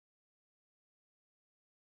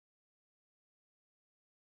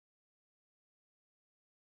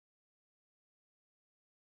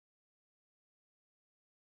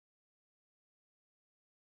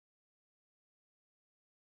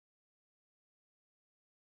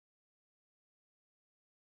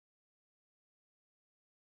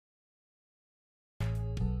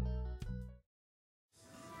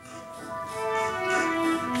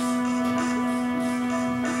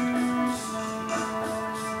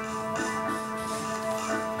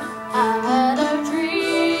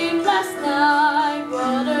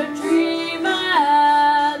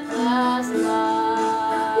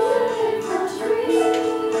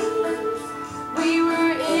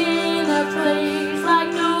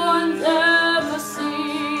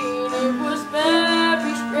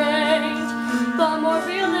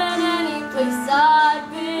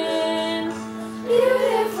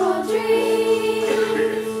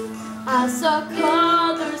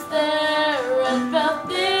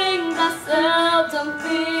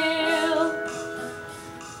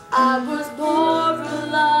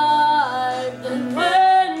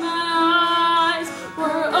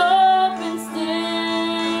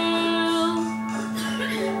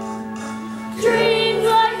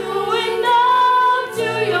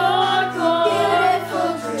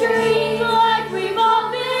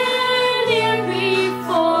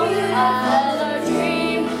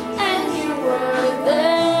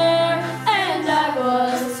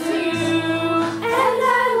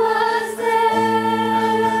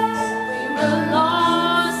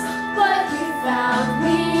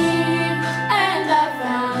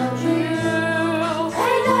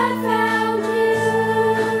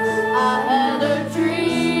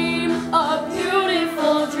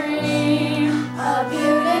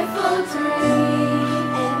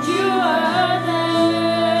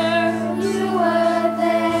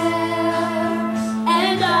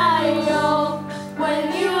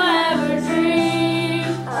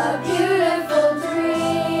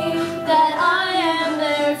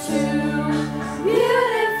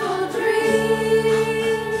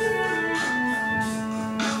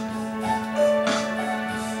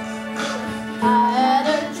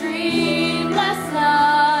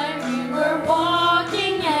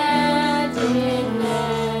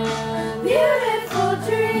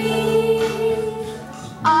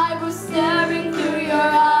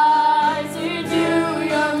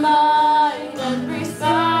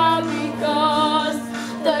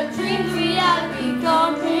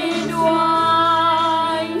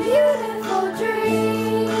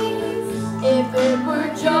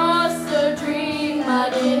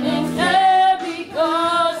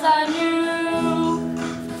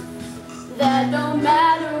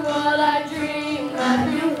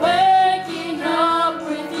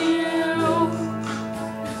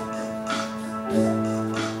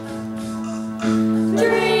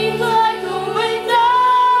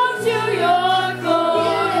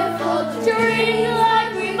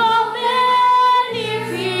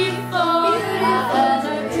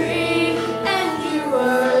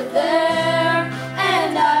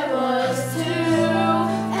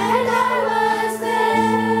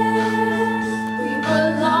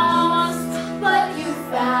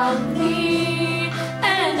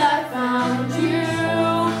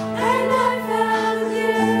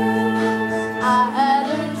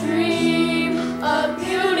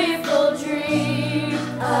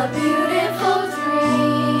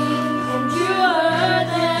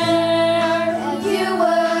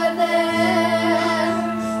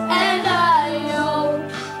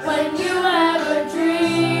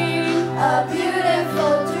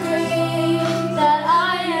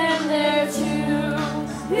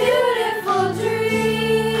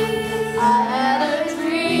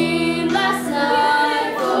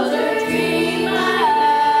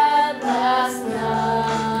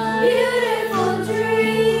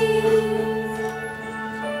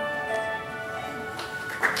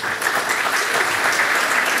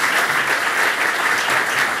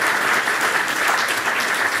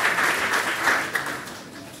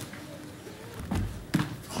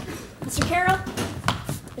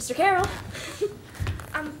Mr. Carroll.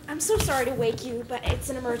 I'm so sorry to wake you, but it's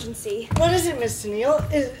an emergency. What is it, Miss Neal?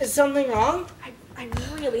 Is something wrong? I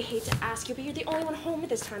really hate to ask you, but you're the only one home at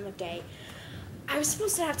this time of day. I was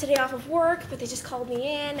supposed to have today off of work, but they just called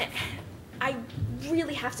me in. I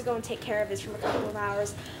really have to go and take care of this for a couple of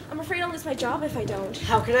hours. I'm afraid I'll lose my job if I don't.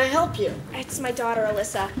 How can I help you? It's my daughter,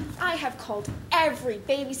 Alyssa. I have called every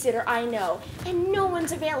babysitter I know, and no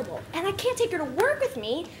one's available. And I can't take her to work with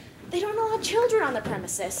me. They don't allow children on the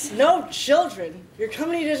premises. No children? Your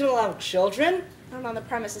company doesn't allow children? Not on the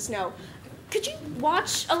premises, no. Could you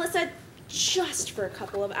watch Alyssa just for a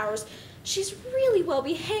couple of hours? She's really well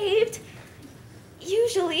behaved.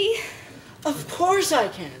 Usually. Of course I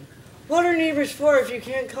can. What are neighbors for if you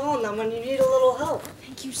can't call on them when you need a little help?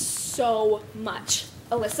 Thank you so much.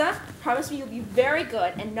 Alyssa, promise me you'll be very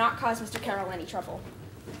good and not cause Mr. Carroll any trouble.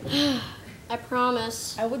 I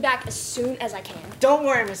promise. I'll be back as soon as I can. Don't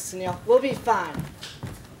worry, Miss Neal. We'll be fine.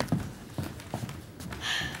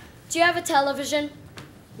 Do you have a television?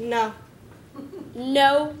 No.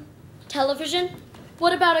 No television?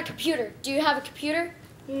 What about a computer? Do you have a computer?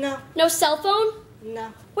 No. No cell phone?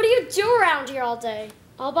 No. What do you do around here all day?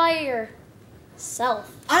 All by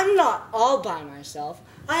yourself. I'm not all by myself.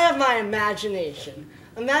 I have my imagination.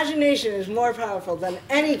 Imagination is more powerful than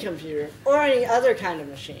any computer or any other kind of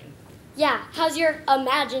machine. Yeah, how's your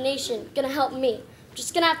imagination gonna help me? I'm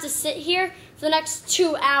just gonna have to sit here for the next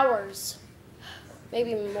 2 hours.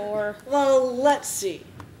 Maybe more. Well, let's see.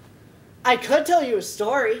 I could tell you a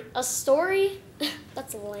story. A story?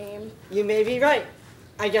 That's lame. You may be right.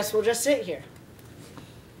 I guess we'll just sit here.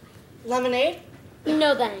 Lemonade?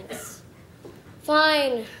 No thanks.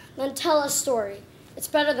 Fine, then tell a story. It's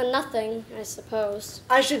better than nothing, I suppose.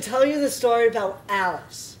 I should tell you the story about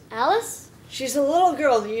Alice. Alice? She's a little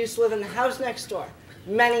girl who used to live in the house next door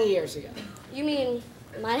many years ago. You mean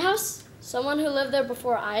my house? Someone who lived there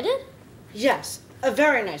before I did? Yes, a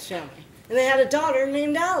very nice family. And they had a daughter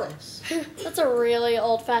named Alice. That's a really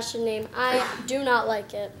old-fashioned name. I do not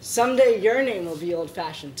like it. Someday your name will be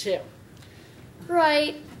old-fashioned too.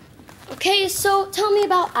 Right. Okay, so tell me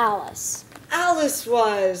about Alice. Alice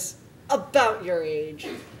was about your age.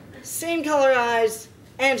 Same color eyes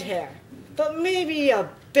and hair, but maybe a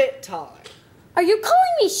bit taller. Are you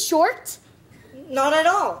calling me short? Not at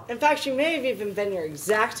all. In fact, she may have even been your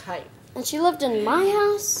exact height. And she lived in my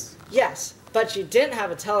house? Yes, but she didn't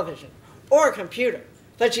have a television or a computer.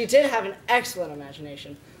 But she did have an excellent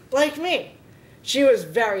imagination, like me. She was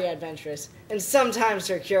very adventurous, and sometimes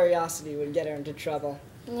her curiosity would get her into trouble.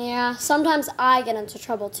 Yeah, sometimes I get into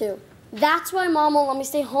trouble too. That's why Mom won't let me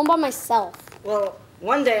stay home by myself. Well,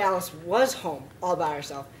 one day Alice was home all by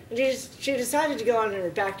herself, and she decided to go out in her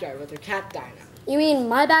backyard with her cat Dinah. You mean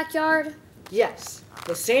my backyard? Yes,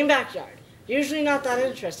 the same backyard. Usually not that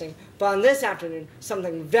interesting, but on this afternoon,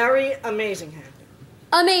 something very amazing happened.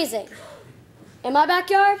 Amazing. In my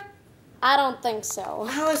backyard? I don't think so.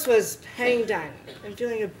 Alice was petting Dinah and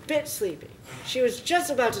feeling a bit sleepy. She was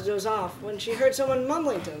just about to doze off when she heard someone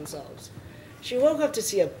mumbling to themselves. She woke up to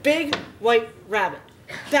see a big white rabbit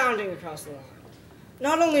bounding across the lawn.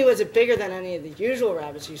 Not only was it bigger than any of the usual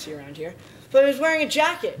rabbits you see around here, but he was wearing a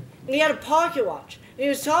jacket, and he had a pocket watch, and he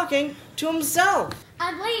was talking to himself.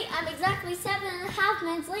 I'm late. I'm exactly 7.5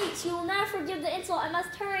 minutes late. She will never forgive the insult. I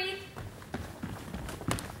must hurry.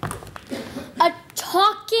 A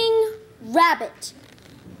talking rabbit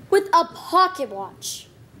with a pocket watch.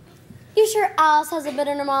 You sure Alice has a bit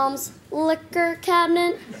in her mom's liquor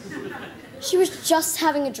cabinet? She was just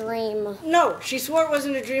having a dream. No, she swore it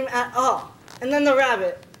wasn't a dream at all. And then the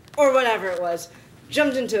rabbit, or whatever it was,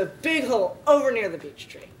 jumped into a big hole over near the beech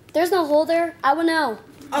tree. There's no hole there. I would know.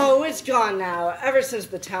 Oh, it's gone now, ever since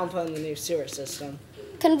the town put in the new sewer system.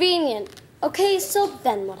 Convenient. Okay, so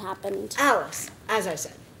then what happened? Alice, as I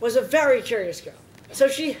said, was a very curious girl. So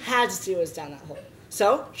she had to see what was down that hole.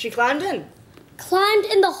 So she climbed in. Climbed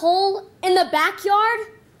in the hole in the backyard?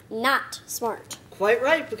 Not smart. Quite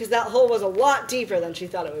right, because that hole was a lot deeper than she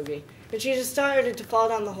thought it would be. And she just started to fall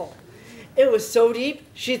down the hole. It was so deep,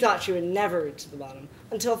 she thought she would never reach the bottom.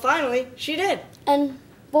 Until finally, she did. And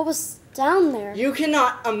what was down there? You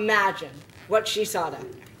cannot imagine what she saw down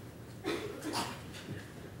there.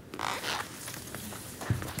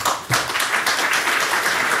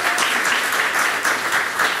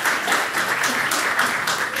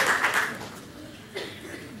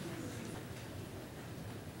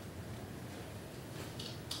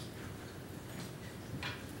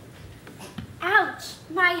 Ouch!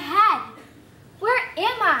 My head! Where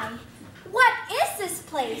am I? What is this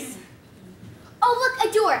place? Oh, look,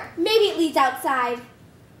 a door. Maybe it leads outside.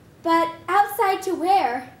 But outside to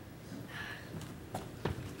where?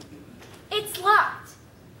 It's locked.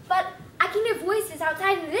 but I can hear voices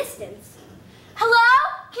outside in the distance. Hello?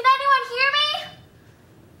 Can anyone hear me?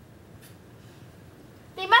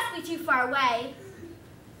 They must be too far away.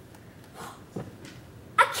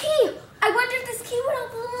 A key! I wonder if this key would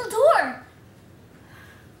open the little door.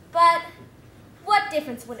 But what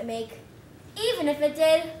difference would it make? Even if it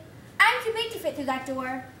did, I'm too big to fit through that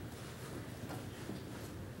door.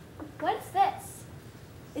 What's this?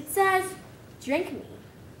 It says, drink me.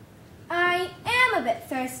 I am a bit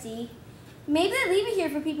thirsty. Maybe they leave it here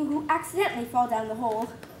for people who accidentally fall down the hole.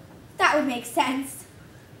 That would make sense.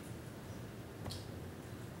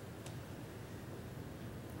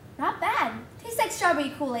 Not bad. Tastes like strawberry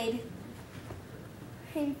Kool-Aid.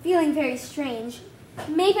 I'm feeling very strange.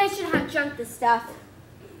 Maybe I should have drunk this stuff.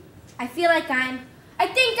 I think I'm,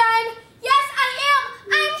 yes I am!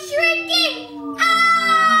 I'm shrinking!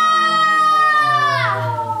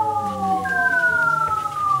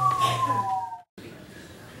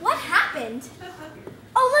 What happened?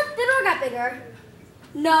 Oh look, the door got bigger.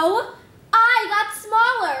 No, I got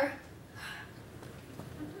smaller.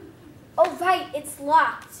 Oh right, it's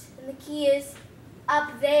locked. And the key is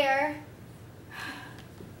up there.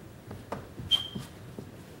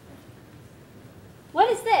 What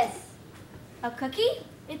is this? A cookie?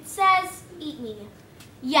 It says, eat me.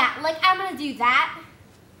 Yeah, like I'm gonna do that.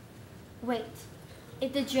 Wait,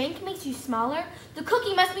 if the drink makes you smaller, the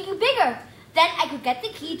cookie must make you bigger. Then I could get the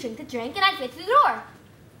key, drink the drink, and I'd fit through the door.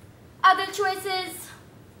 Other choices?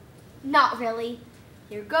 Not really.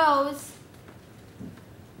 Here goes.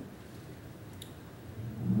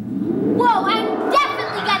 Whoa, I'm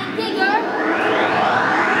definitely getting bigger.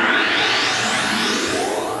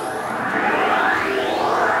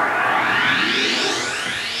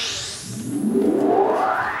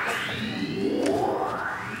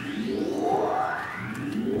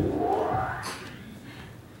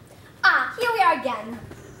 Again.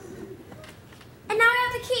 And now I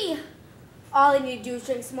have the key. All I need to do is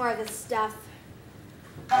drink some more of this stuff.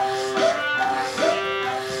 I'm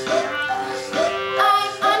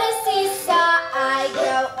on a seesaw. I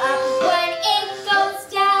go up when it goes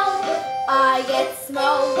down. I get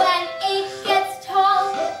small when it gets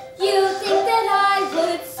tall. You think that I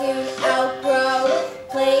would soon outgrow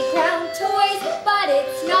playground toys, but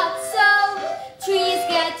it's not so. Trees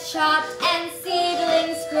get chopped and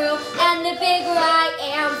seedlings grow, and the bigger I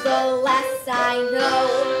am, the less I know.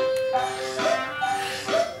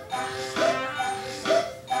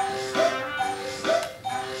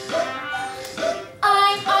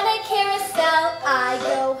 I'm on a carousel, I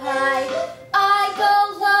go high, I go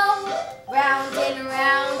low, round and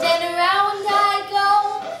round and round I go.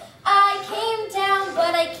 I came down,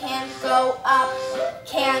 but I can't go up,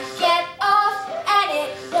 can't get off, and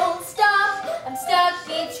it won't stop. I'm stuck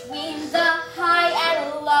between the high and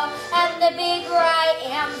low, and the bigger I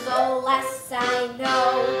am, the less I know.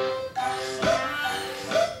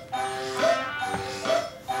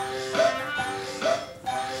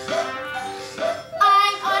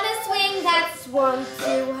 I'm on a swing that swung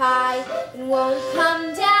too high and won't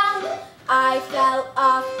come down. I fell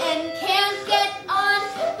off and can't get on,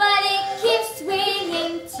 but it keeps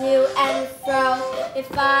swinging to and fro.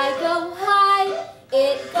 If I go high,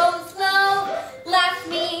 it goes low, left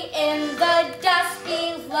me in the dust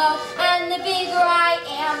below, and the bigger I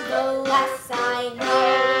am, the less I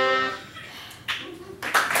know.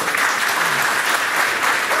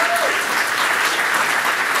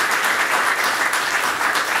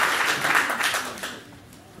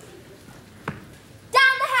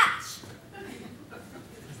 Down the hatch!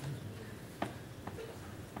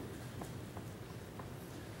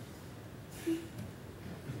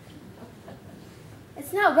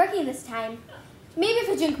 It's not working this time. Maybe if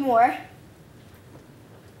I drink more.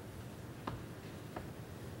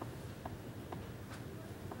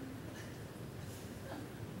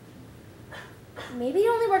 Maybe it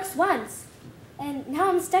only works once. And now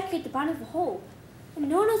I'm stuck here at the bottom of the hole. And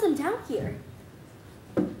no one knows I'm down here.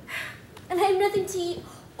 And I have nothing to eat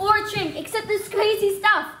or drink except this crazy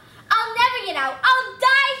stuff. I'll never get out. I'll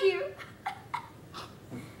die here.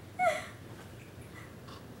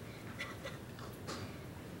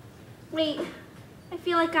 Wait, yes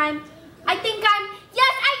I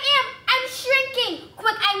am! I'm shrinking!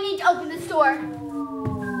 Quick, I need to open this door.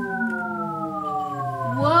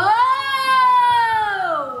 Whoa!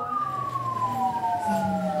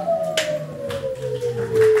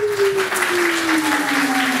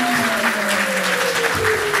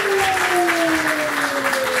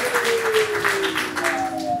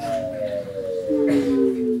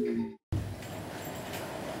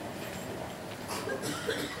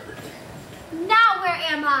 Now where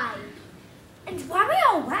am I? And why am I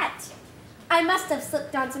all wet? I must have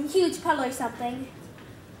slipped on some huge puddle or something.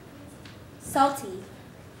 Salty.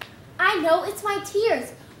 I know, it's my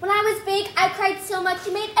tears. When I was big, I cried so much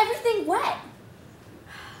it made everything wet.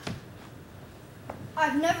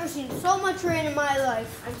 I've never seen so much rain in my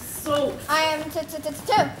life. I'm so... I am too.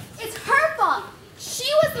 It's her fault.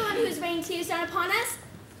 She was the one who's raining tears down upon us.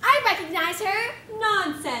 I recognize her.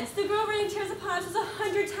 Nonsense. The girl raining tears upon us was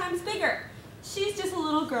 100 times bigger. She's just a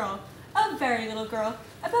little girl. A very little girl.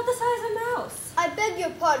 About the size of a mouse. I beg your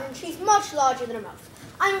pardon, she's much larger than a mouse.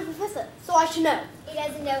 I'm a professor, so I should know. He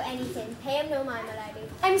doesn't know anything. Pay him no mind, my lady.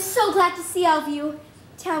 I'm so glad to see all of you.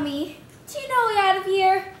 Tell me, do you know a way out of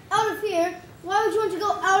here? Out of here? Why would you want to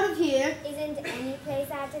go out of here? Isn't any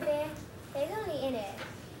place out of there? There's only in it.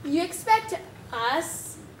 You expect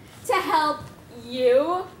us to help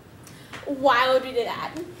you? Why would we do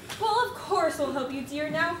that? Well, of course we'll help you, dear.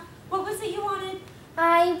 Now, what was it you wanted?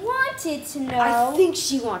 I wanted to know. I think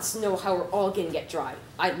she wants to know how we're all going to get dry.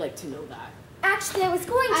 I'd like to know that. Actually, I was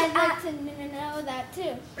going to I'd like to know that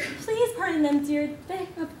too. Please pardon them, dear. They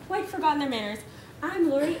have quite forgotten their manners. I'm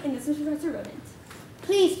Lori, and this is Professor Rodent.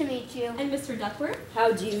 Pleased to meet you. And Mr. Duckworth.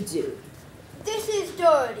 How do you do? This is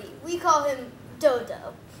Dorothy. We call him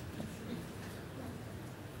Dodo.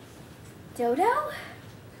 Dodo?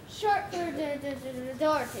 Short for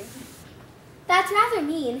Dorothy. That's rather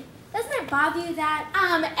mean. Doesn't it bother you that?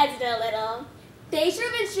 It's a little. They should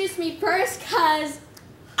have introduced me first because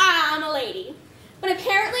I'm a lady. But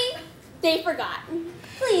apparently, they forgot.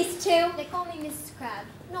 Please, too. They call me Mrs. Crab.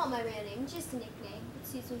 Not my real name, just a nickname. It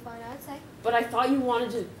suits me fine, I'd say. But I thought you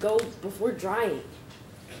wanted to go before drying.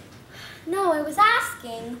 No, I was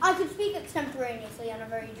asking. I could speak extemporaneously on a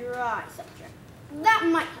very dry subject. That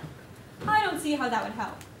might help. I don't see how that would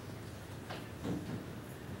help.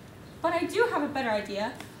 But I do have a better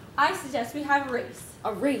idea. I suggest we have a race.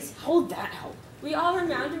 A race? How would that help? We all run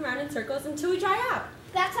round and round in circles until we dry out.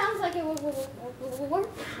 That sounds like it will work.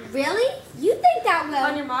 Really? You think that will?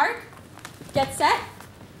 On your mark, get set,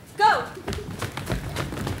 go!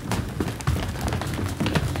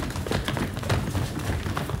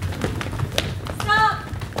 Stop!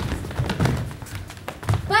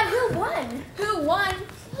 But who won? Who won?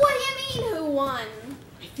 What do you mean, who won?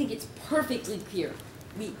 I think it's perfectly clear.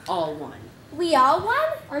 We all won. We all won?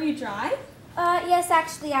 Are you dry? Yes,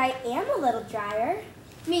 actually, I am a little drier.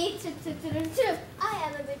 Me too. I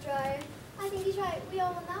am a bit drier. I think he's right. We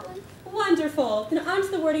all won that one. Wonderful. Then on to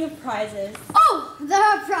the wording of prizes. Oh, there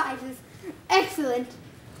are prizes. Excellent.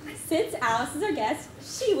 Since Alice is our guest,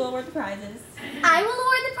 she will award the prizes. I will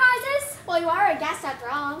award the prizes? Well, you are a guest after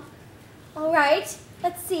all. All right,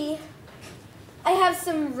 let's see. I have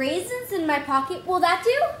some raisins in my pocket. Will that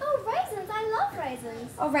do? Oh, raisins. I love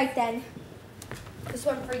raisins. All right, then. This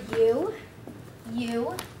one for you,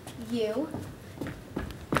 you, and you.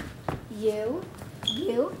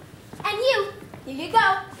 Here you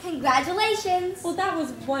go. Congratulations. Well, that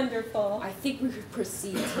was wonderful. I think we could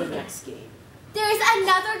proceed to the next game. There's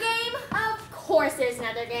another game? Of course there's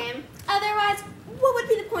another game. Otherwise, what would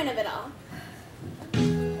be the point of it all?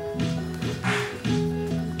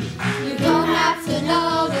 You don't have to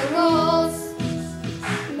know the rules.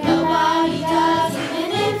 Nobody does,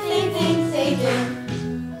 even if they think they do.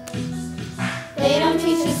 They don't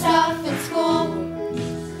teach us stuff in school.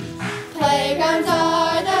 Playgrounds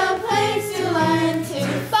are the place to learn to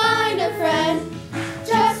find a friend.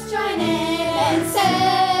 Just join in and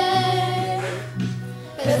say,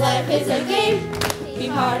 'cause life is a game, be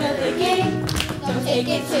part of the game. Don't take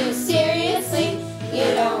it too seriously.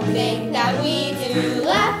 You don't think that we do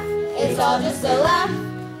laugh. It's all just a laugh.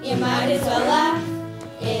 You might as well laugh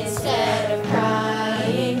instead of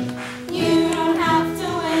crying. You don't have to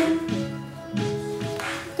win.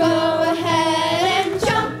 Go ahead and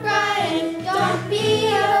jump right in. Don't be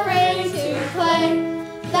afraid to play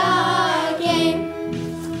the game.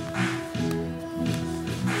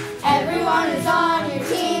 Everyone is on your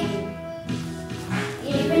team.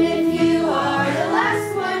 Even if you are the last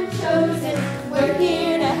one chosen, we're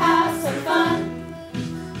here to have some fun.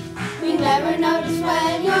 We never know just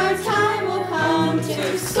when your time will come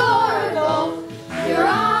to score a goal. You're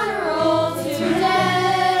on a roll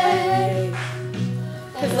today.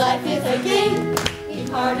 'Cause life is a game, be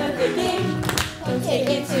part of the game. Don't take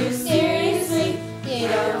it too seriously. You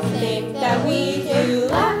don't think that we do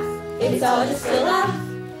laugh. It's all just a laugh.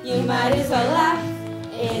 You might as well laugh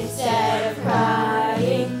instead of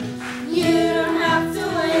crying. You don't have to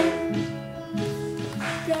win.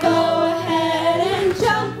 Go ahead and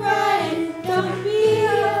jump right in. Don't be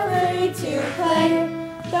afraid to play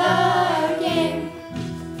the game.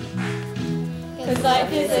 'Cause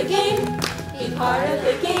life is a game, be part of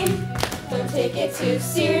the game. Don't take it too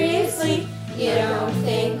seriously. You don't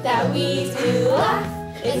think that we do laugh,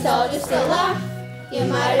 it's all just a laugh. You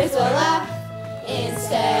might as well laugh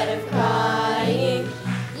instead of crying.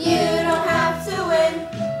 You don't have to win.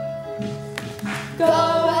 Go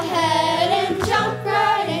ahead and jump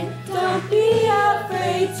right in. Don't be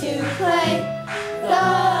afraid to play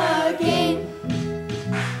the game.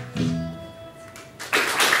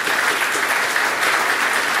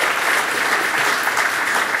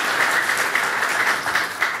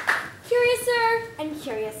 Curiouser and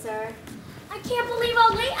curiouser. I can't believe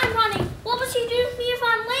how late I'm running. What will she do to me if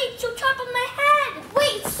I'm late? She'll chop up my head.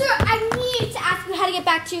 Wait, sir, I need to ask you how to get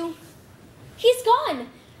back to. He's gone.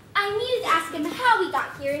 I needed to ask him how we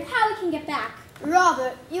got here and how we can get back.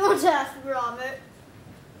 Robert, you want to ask Robert?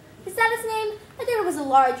 Is that his name? I thought it was a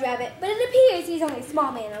large rabbit, but it appears he's only a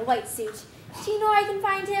small man in a white suit. Do you know where I can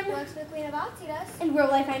find him? Looks the Queen of Otsy does. And where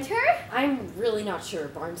will I find her? I'm really not sure,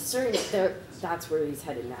 but I'm certain that's where he's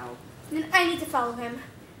headed now. Then I need to follow him.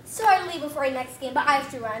 Sorry to leave before our next game, but I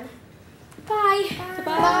have to run. Bye.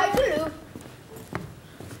 Goodbye. Bye, toodaloo.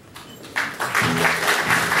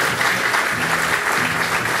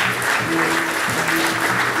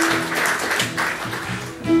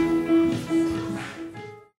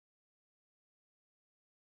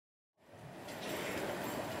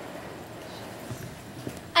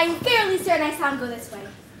 I'm fairly certain I saw him go this way.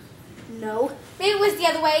 No, maybe it was the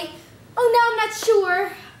other way. Oh, no, I'm not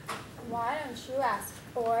sure. Why don't you ask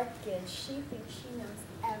Orchid? She thinks she knows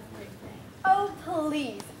everything. Oh,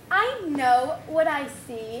 please. I know what I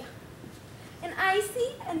see. And I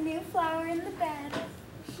see a new flower in the bed.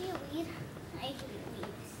 She a weed? I hate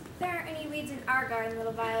weeds. There aren't any weeds in our garden,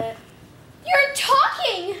 little Violet. You're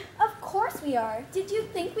talking! Of course we are. Did you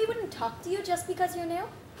think we wouldn't talk to you just because you're new?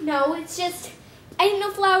 No, it's just, I didn't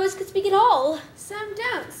know flowers could speak at all. Some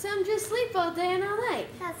don't. Some just sleep all day and all night.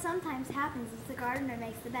 That sometimes happens if the gardener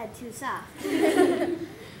makes the bed too soft.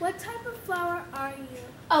 What type of flower are you?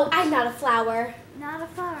 Oh, I'm not a flower. Not a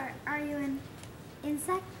flower. Are you an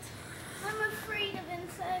insect? I'm afraid of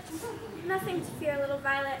insects. Nothing to fear, little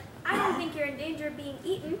Violet. I don't think you're in danger of being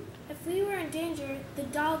eaten. If we were in danger, the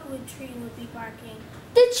dogwood tree would be barking.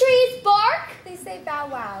 The trees bark? They say bow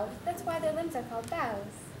wow. That's why their limbs are called bows.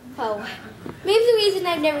 Oh, maybe the reason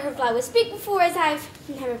I've never heard flowers speak before is I've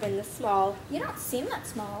never been this small. You don't seem that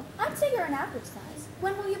small. I'd say you're an average size.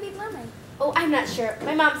 When will you be blooming? Oh, I'm not sure.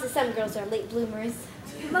 My mom says some girls are late bloomers.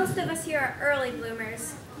 Most of us here are early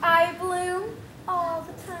bloomers. I bloom all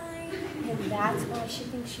the time. And that's why she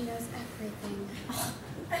thinks she knows everything.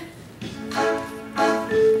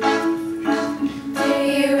 Do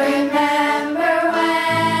you remember when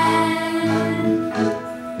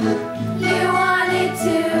you wanted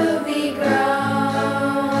to be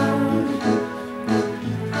grown?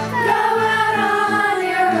 Go out on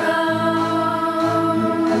your own.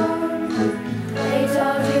 They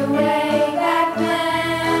told you way back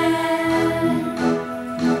then.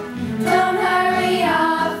 Don't hurry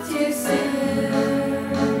off too soon.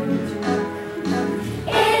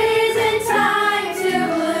 It isn't time to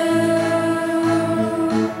bloom.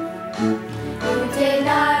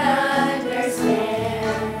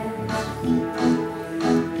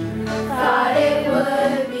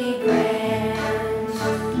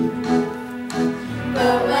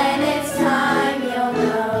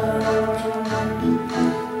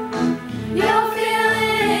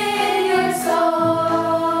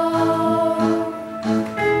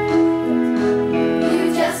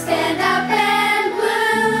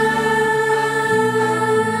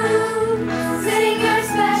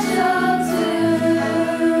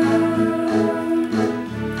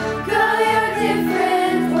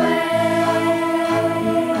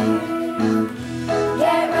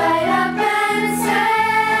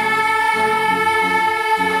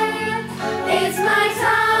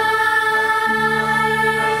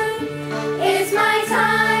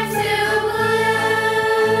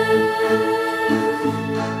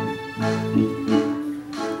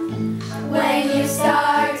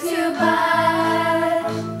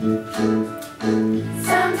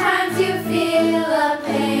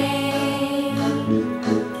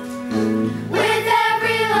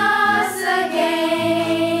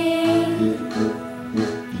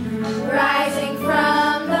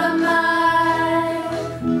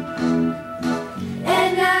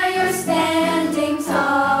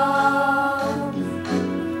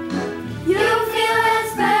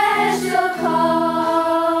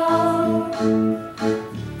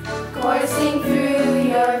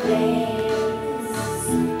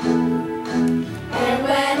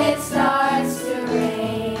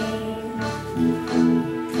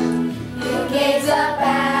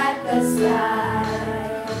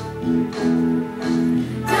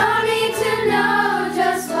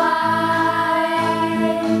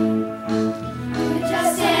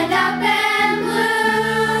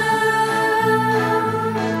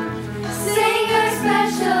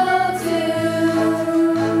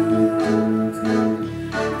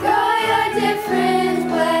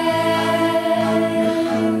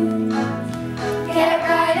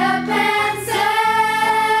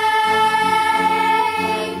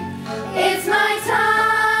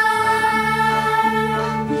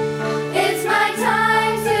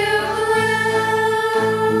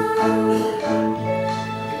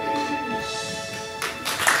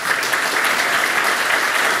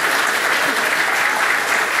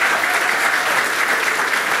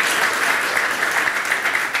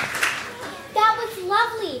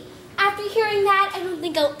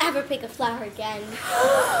 flower again.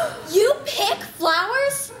 You pick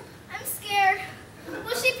flowers? I'm scared.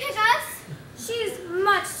 Will she pick us? She's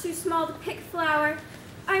much too small to pick flower.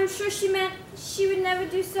 I'm sure she meant she would never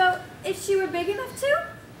do so if she were big enough to.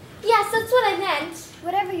 Yes, that's what I meant.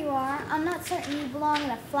 Whatever you are, I'm not certain you belong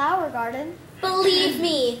in a flower garden. Believe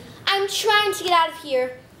me, I'm trying to get out of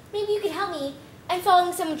here. Maybe you could help me. I'm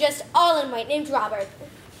following someone dressed all in white named Robert.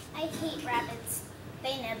 I hate rabbits.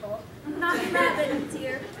 They nibble. Not Rabbit,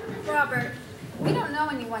 dear. Robert. We don't know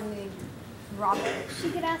anyone named Robert. She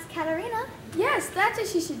could ask Katerina. Yes, that's what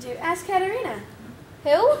she should do. Ask Katerina.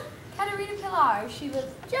 Who? Katerina Pilar. She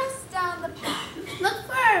lives just down the path. Look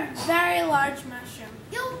for a very large mushroom.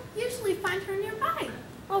 You'll usually find her nearby.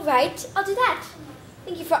 All right, I'll do that.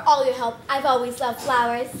 Thank you for all your help. I've always loved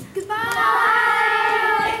flowers. Goodbye.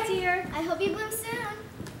 Bye, dear. I hope you bloom soon.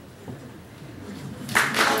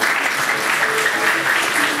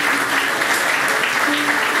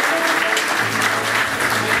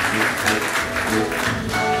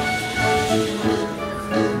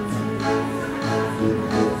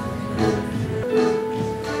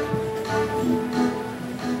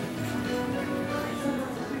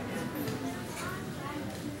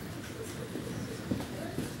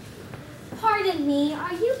 Pardon me,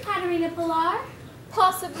 are you Katerina Pilar?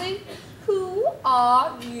 Possibly. Who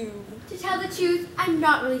are you? To tell the truth, I'm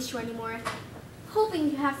not really sure anymore. Hoping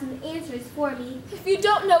you have some answers for me. If you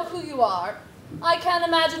don't know who you are, I can't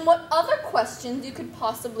imagine what other questions you could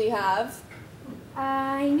possibly have.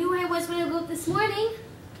 I knew where I was when I woke up this morning.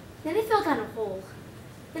 Then I fell down a hole.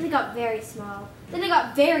 Then I got very small. Then I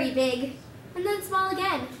got very big. And then small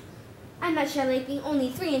again. I'm not sure I like being only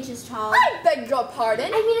 3 inches tall. I beg your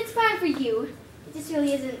pardon. I mean, it's fine for you. It just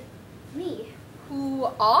really isn't me. Who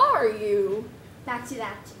are you? Back to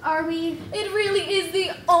that. Are we? It really is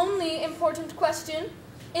the only important question,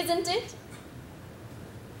 isn't it?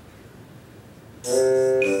 The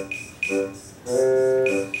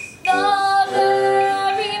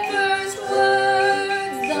very first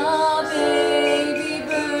words the baby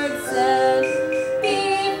bird said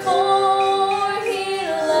before he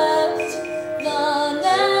left the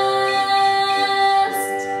nest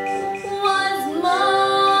was,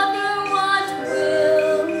 "Mother, what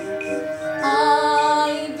will I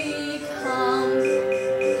become?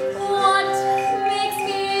 What makes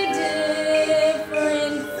me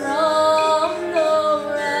different from the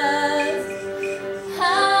rest?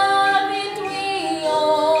 How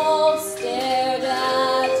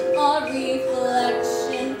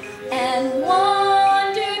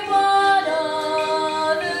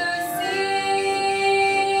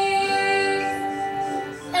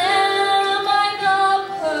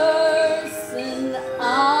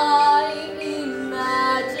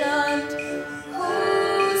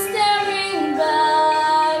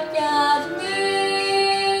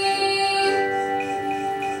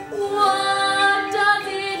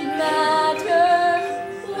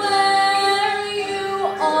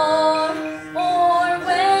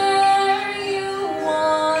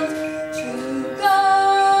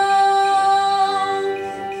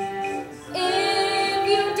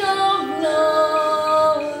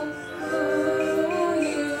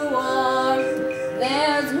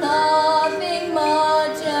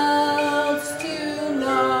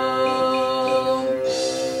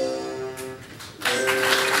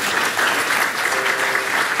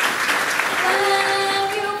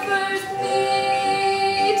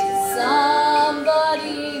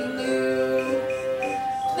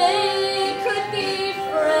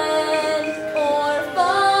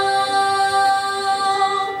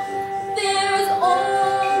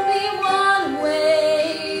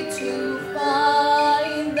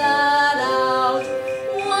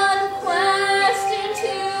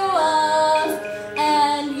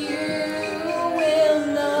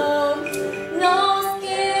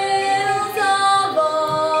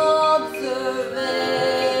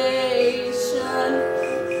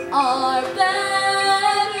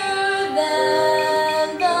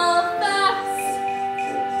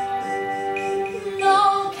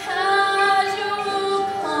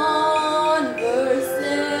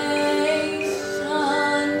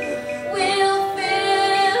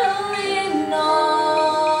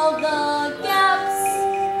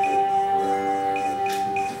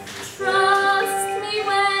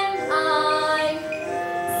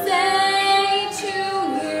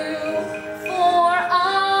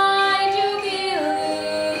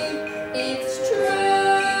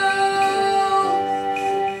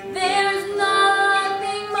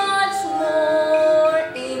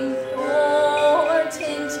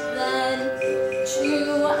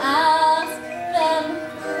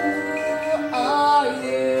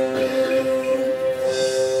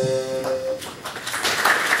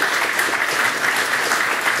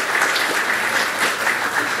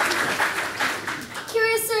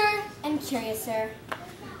is, sir.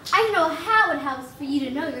 I don't know how it helps for you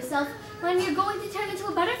to know yourself when you're going to turn into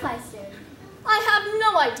a butterfly soon. I have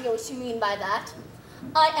no idea what you mean by that.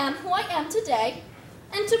 I am who I am today,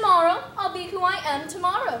 and tomorrow I'll be who I am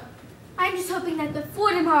tomorrow. I'm just hoping that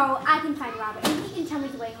before tomorrow I can find Robert and he can tell me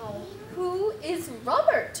the way home. Who is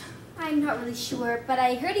Robert? I'm not really sure, but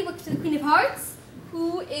I heard he works for the Queen of Hearts.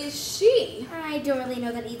 Who is she? I don't really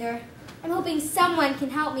know that either. I'm hoping someone can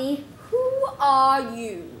help me. Who are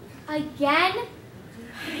you? Again?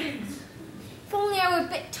 If only I were a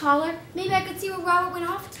bit taller, maybe I could see where Robert went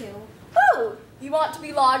off to. Oh, you want to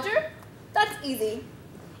be larger? That's easy.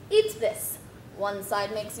 Eat this. One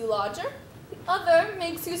side makes you larger, the other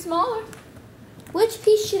makes you smaller. Which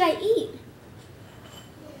piece should I eat?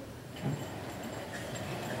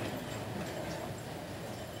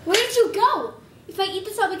 Where did you go? If I eat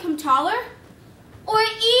this, I'll become taller? Or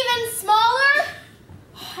even smaller?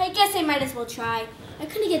 I guess I might as well try. I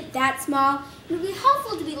couldn't get that small. It would be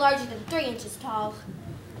helpful to be larger than 3 inches tall.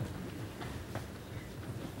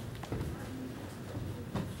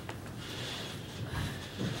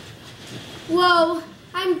 Whoa,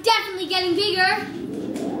 I'm definitely getting bigger.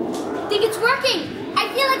 I think it's working. I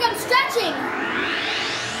feel like I'm stretching.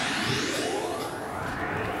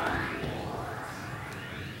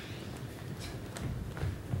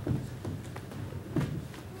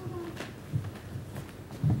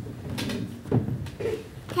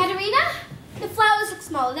 Katerina, the flowers look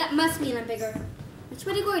smaller. That must mean I'm bigger. Which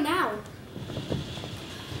way to go now?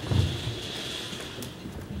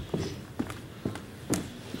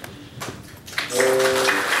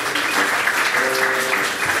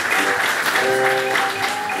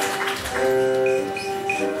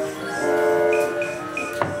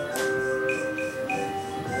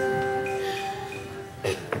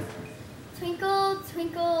 Twinkle,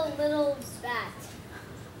 twinkle, little bat.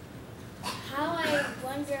 How I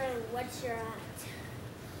wonder what you're at.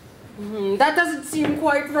 That doesn't seem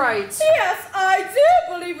quite right. Yes, I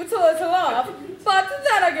do believe it's a little off. But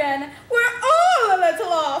then again, we're all a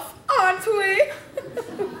little off, aren't we?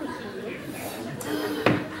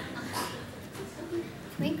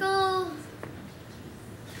 Twinkle,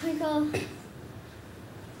 twinkle,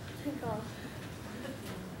 twinkle.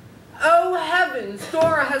 Oh heavens,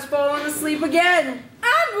 Dora has fallen asleep again.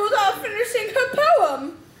 And without finishing her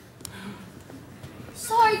poem.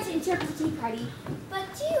 Sorry to interrupt the tea party, but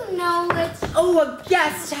do you know which... Oh, a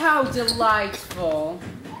guest, how delightful.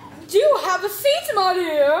 Do have a seat, my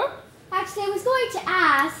dear. Actually, I was going to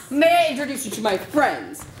ask... May I introduce you to my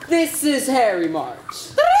friends? This is Harry March.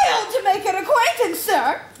 Thrilled to make an acquaintance,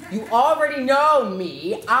 sir. You already know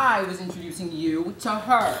me. I was introducing you to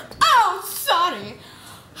her. Oh, sorry.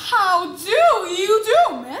 How do you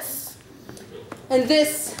do, miss? And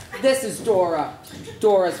this is Dora.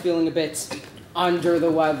 Dora's feeling a bit under the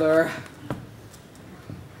weather.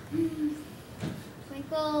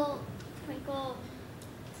 Twinkle, twinkle,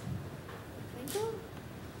 twinkle?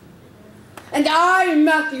 And I'm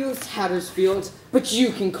Matthew Tattersfield, but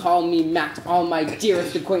you can call me Matt. All my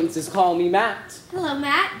dearest acquaintances call me Matt. Hello,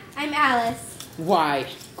 Matt. I'm Alice. Why,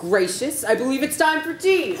 gracious, I believe it's time for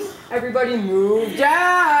tea. Everybody move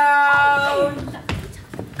down.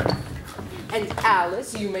 And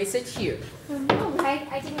Alice, you may sit here. Oh, right.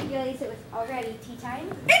 I didn't realize it was already tea time.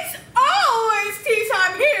 It's always tea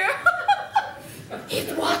time here.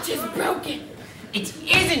 His watch is broken. It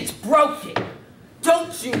isn't broken.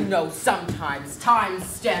 Don't you know sometimes time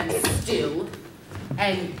stands still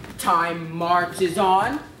and time marches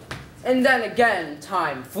on? And then again,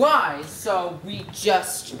 time flies, so we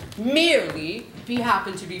just merely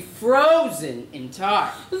happen to be frozen in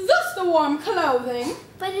time. Thus the warm clothing.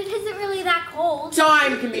 But it isn't really that cold.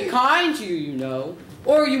 Time can be kind to you, you know,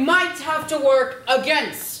 or you might have to work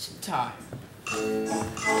against time.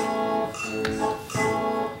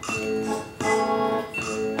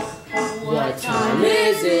 What time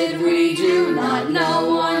is it? We do not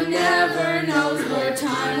know. One never knows where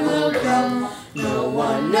time will go. No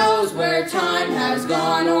one knows where time has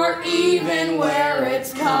gone or even where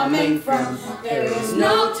it's coming from. There is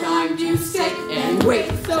no time to sit and wait,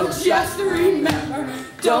 so just remember,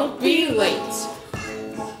 don't be late.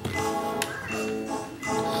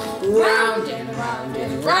 Round and round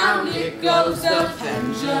and round it goes, the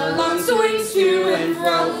pendulum swings to and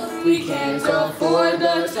fro. We can't afford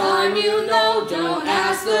the time, you know, don't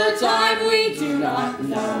ask the time we do not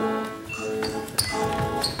know.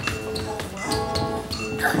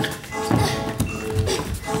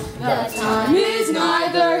 The time is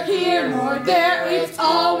neither here nor there, it's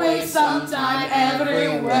always sometime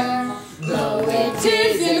everywhere. Though it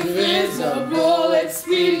is invisible, its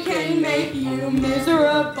speed can make you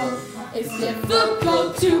miserable. It's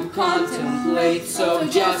difficult to contemplate, so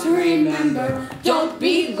just remember, don't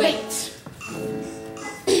be late.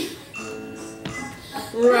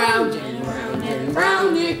 Round and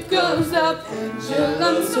round it goes up,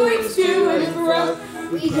 pendulum swings to and fro.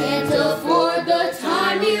 We can't afford the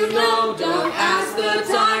time, you know, don't ask the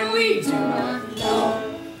time we do not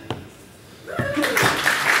know.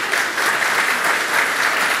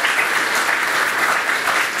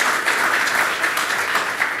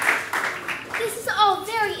 This is all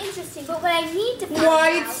very interesting, but what I need to find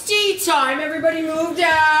Why, out... it's tea time, everybody move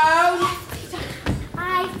down.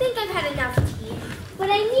 I think I've had enough tea. What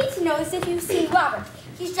I need to know is if you've seen Robert.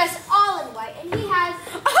 He's dressed all in white, and he has...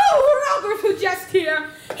 Oh, Robert was just here.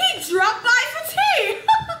 He dropped by for tea.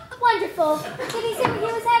 Wonderful. Did he say where he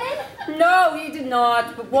was headed? No, he did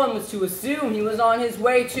not, but one was to assume he was on his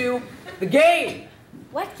way to the game.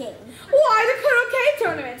 What game? Why, the croquet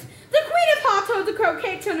tournament. The Queen of Hearts holds a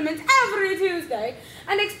croquet tournament every Tuesday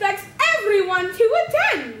and expects everyone to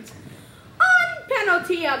attend on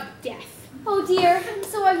penalty of death. Oh dear.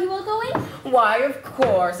 So are you all going? Why, of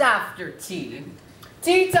course, after tea.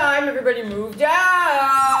 Tea time, everybody move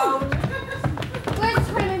down. Where's the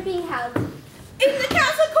tournament being held? In the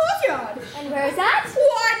castle courtyard. And where is that?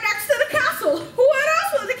 Why, next to the castle. Where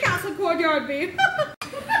else would the castle courtyard be?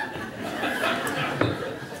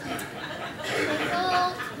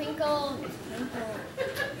 Twinkle, twinkle, twinkle.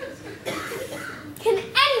 Can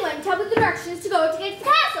anyone tell me the directions to go to get to the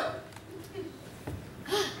castle?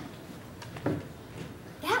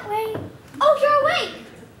 That way? Oh, you're awake!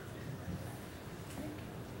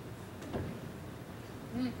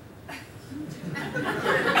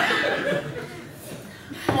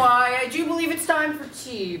 Why, I do believe it's time for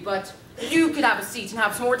tea, but you could have a seat and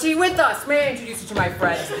have some more tea with us. May I introduce you to my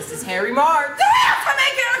friends? This is Harry Marks. To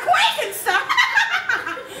make your acquaintance,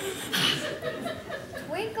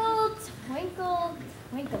 Twinkle, twinkle,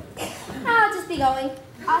 twinkle. I'll just be going.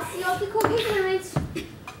 I'll see you at the croquet tournament.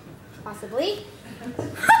 Possibly.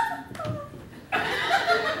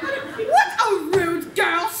 What a rude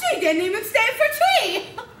girl. She didn't even stay for tea.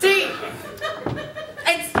 Tea!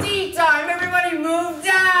 It's tea time! Everybody move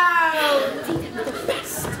down!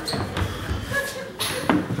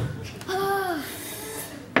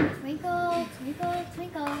 Twinkle, twinkle,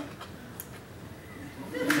 twinkle.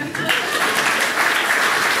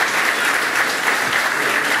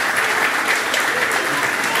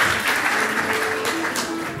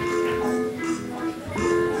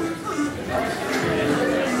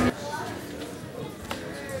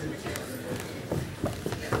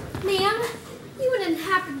 Ma'am, you wouldn't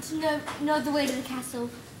happen to know the way to the castle,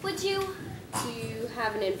 would you? Do you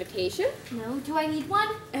have an invitation? No. Do I need one?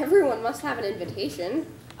 Everyone must have an invitation.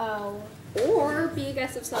 Oh. Or be a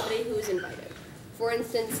guest of somebody who is invited. For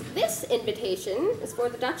instance, this invitation is for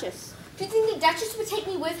the Duchess. Do you think the Duchess would take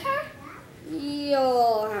me with her?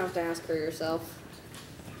 You'll have to ask her yourself.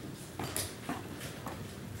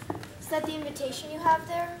 Is that the invitation you have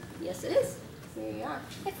there? Yes, it is. Here you are.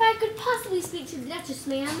 If I could possibly speak to the Duchess,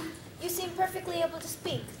 ma'am. You seem perfectly able to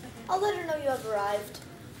speak. I'll let her know you have arrived.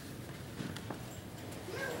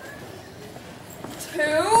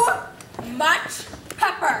 Too much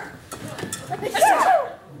pepper.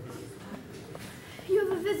 You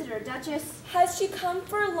have a visitor, Duchess. Has she come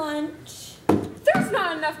for lunch? There's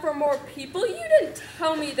not enough for more people. You didn't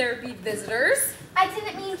tell me there'd be visitors. I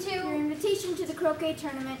didn't mean to. Your invitation to the croquet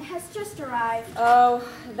tournament has just arrived. Oh,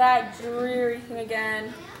 that dreary thing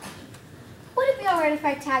again. Would it be alright if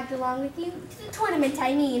I tagged along with you? To the tournament,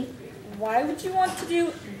 I mean. Why would you want to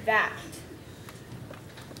do that?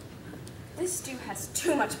 This stew has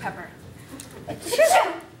too much pepper.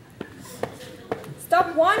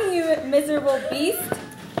 Stop whining, you miserable beast.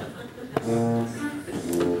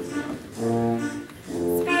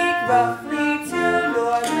 Speak roughly to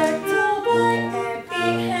your little boy and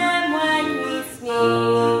beat him when he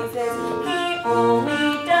sneezes. He only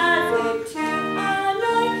does it to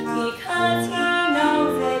annoy because he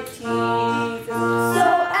knows it teases. So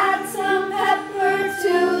add some pepper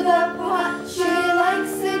to the pot. She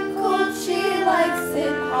likes it cold, she likes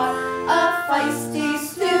it hot. A feisty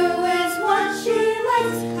stew is what she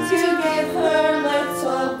likes to give her little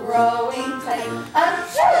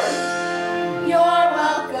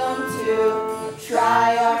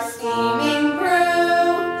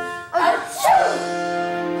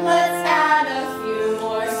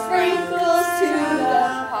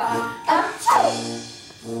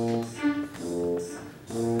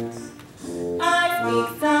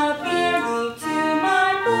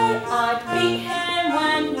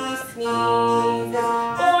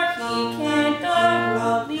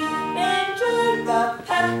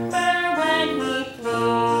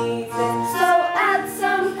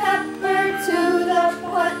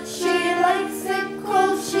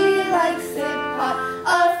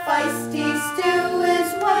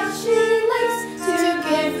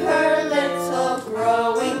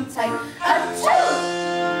tight.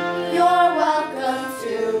 Achoo! You're welcome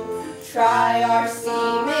to try our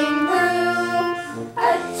steaming brew.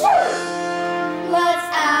 Achoo! Let's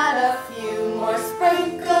add a few more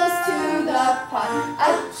sprinkles to the pot.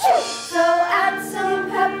 Achoo! So add some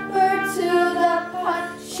pepper to the pot.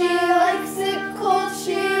 She likes it cold,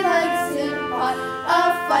 she likes it hot. A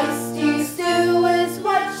feisty stew is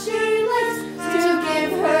what she likes to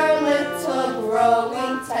give her little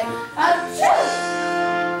growing type. Achoo!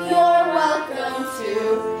 You're welcome to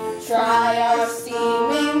try our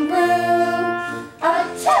steaming brew.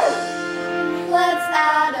 Achoo! Let's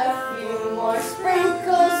add a few more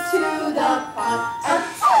sprinkles to the pot.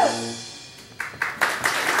 Achoo!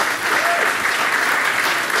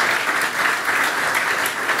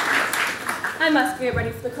 I must get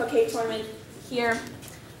ready for the croquet tournament. Here,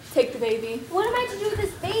 take the baby. What am I to do with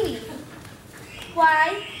this baby?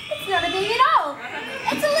 Why, it's not a baby at all.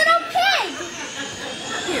 It's a little pig.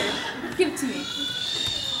 Here, give it to me.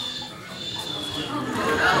 We're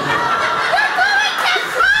going to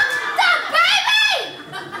cook the baby!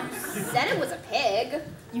 You said it was a pig.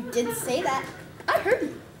 You did say that. I heard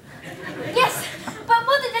you. Yes, but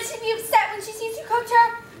Mother, does she be upset when she sees you cooked her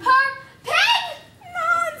pig?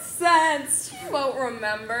 Nonsense. She won't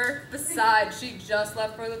remember. Besides, she just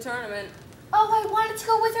left for the tournament. Oh, I wanted to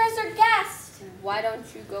go with her as her guest. Why don't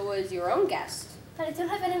you go as your own guest? But I don't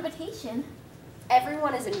have an invitation.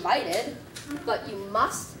 Everyone is invited, but you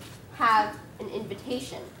must have an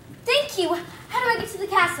invitation. Thank you. How do I get to the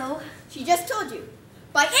castle? She just told you.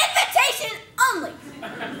 By invitation only.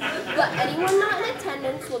 But anyone not in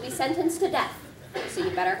attendance will be sentenced to death. So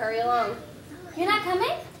you better hurry along. You're not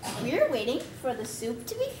coming? We're waiting for the soup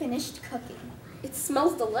to be finished cooking. It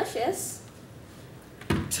smells delicious.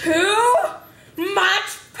 Too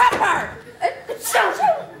much pepper!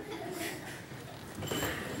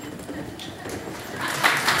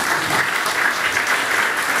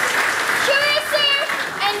 Curiouser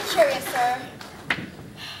and curiouser.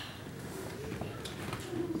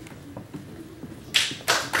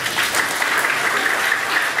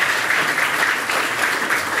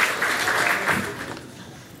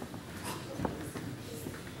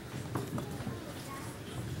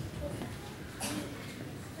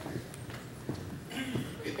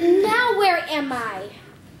 Now where am I?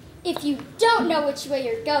 If you don't know which way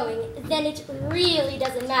you're going, then it really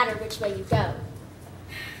doesn't matter which way you go.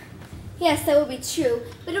 Yes, that would be true,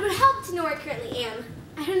 but it would help to know where I currently am.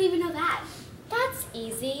 I don't even know that. That's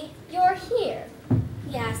easy. You're here.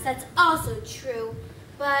 Yes, that's also true,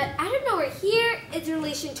 but I don't know where here is in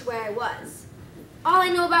relation to where I was. All I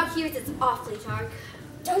know about here is it's awfully dark.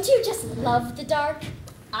 Don't you just love the dark?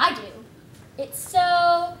 I do. It's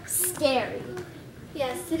so scary.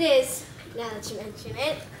 Yes, it is, now that you mention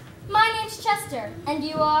it. My name's Chester, and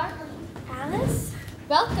you are? Alice?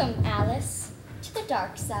 Welcome, Alice, to the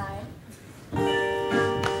dark side.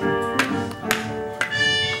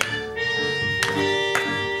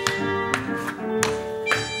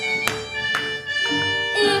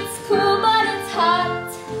 It's cool, but it's hot.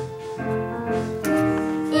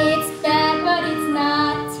 It's bad, but it's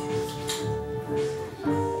not.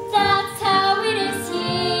 That's how it is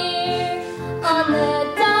here on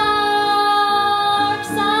the dark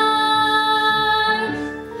side.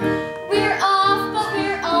 We're off, but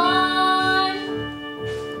we're on.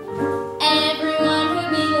 Everyone who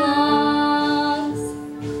belongs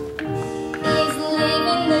is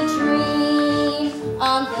living the dream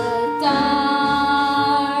on the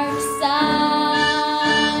dark side.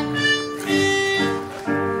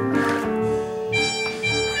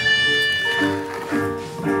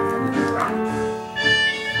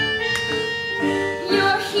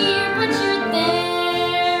 You're here, but you're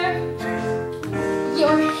there.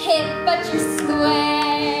 You're hip, but you're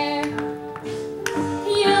square.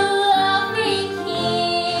 You love being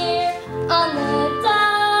here on the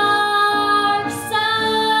dark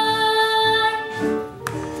side.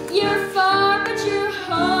 You're far, but you're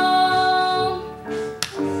home,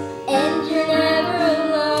 and you're never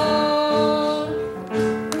alone.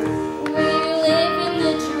 We're living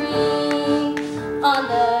the dream on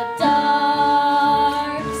the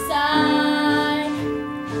dark side.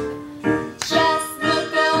 Just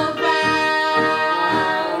look around,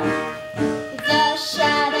 the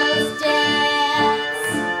shadows dance.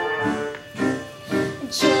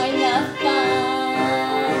 Join the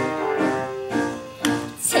fun,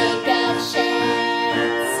 take a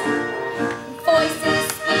chance. Voices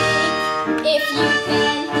speak, if you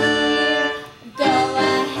can hear, go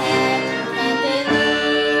ahead and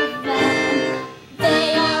believe them. They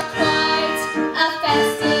are quite a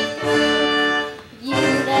festive group.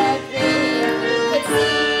 You'd agree if you could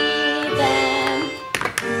see them.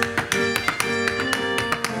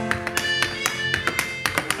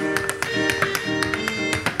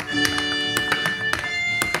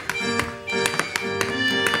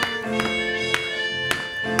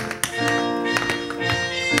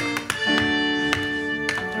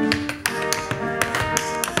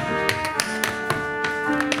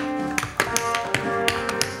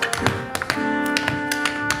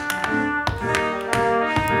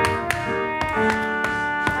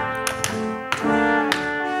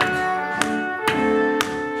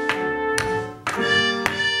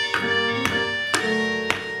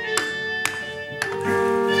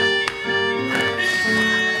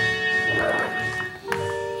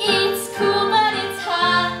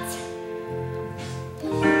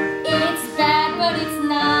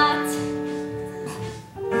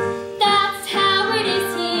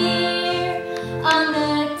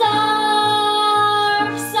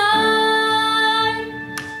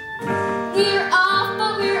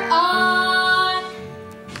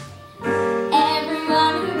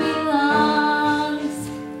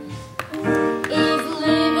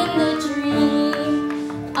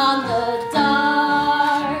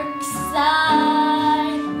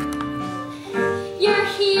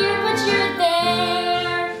 but you're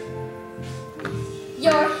there.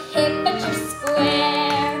 You're hip, but you're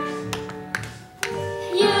square.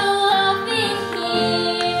 You love being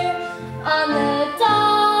here on the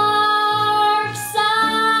dark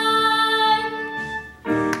side.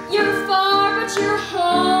 You're far, but you're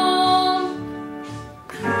home,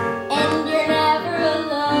 and you're never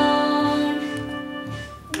alone.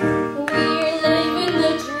 We're living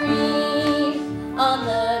the dream on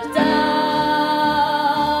the dark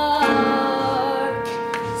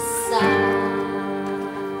side.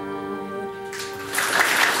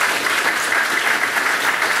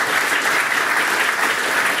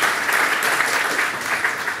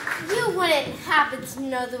 You wouldn't happen to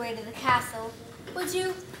know the way to the castle, would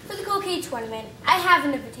you? For the croquet tournament, I have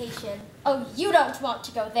an invitation. Oh, you don't want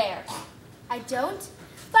to go there. I don't,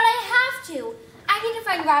 but I have to. I need to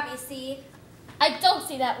find Robbie, see? I don't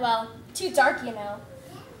see that well. Too dark, you know.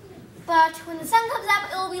 But when the sun comes up,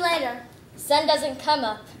 it will be later. Sun doesn't come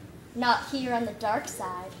up. Not here on the dark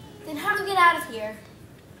side. Then how do we get out of here?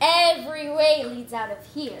 Every way leads out of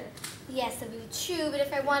here. Yes, that would be true, but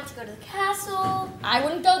if I want to go to the castle... I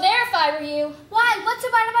wouldn't go there if I were you. Why? What's so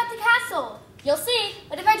bad about the castle? You'll see.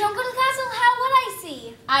 But if I don't go to the castle, how would I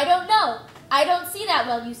see? I don't know. I don't see that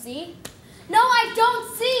well, you see. No, I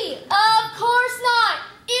don't see. Of course not.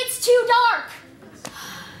 It's too dark.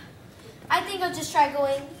 I think I'll just try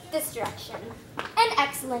going this direction. An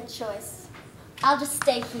excellent choice. I'll just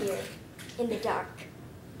stay here in the dark.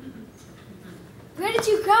 Where did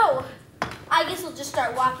you go? I guess we'll just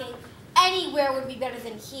start walking. Anywhere would be better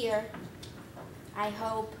than here. I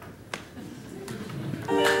hope.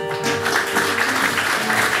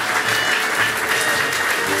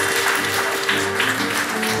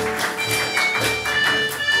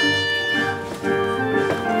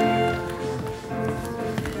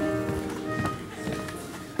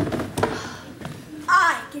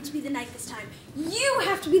 I get to be the knight this time. You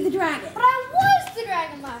have to be the dragon. But I was the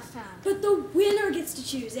dragon last time. But the winner gets to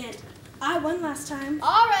choose, and I won last time.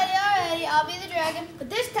 Alrighty, I'll be the dragon. But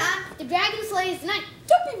this time, the dragon slays the knight.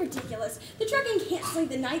 Don't be ridiculous. The dragon can't slay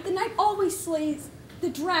the knight. The knight always slays the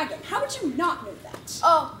dragon. How would you not know that?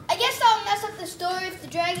 Oh, I guess I'll mess up the story. If the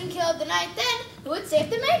dragon killed the knight, then it would save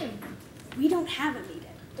the maiden. We don't have a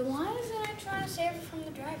maiden. Then why is the knight trying to save her from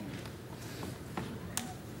the dragon?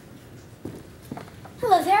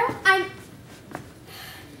 Hello there.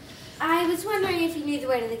 I was wondering if you knew the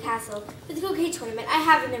way to the castle. For the croquet tournament, I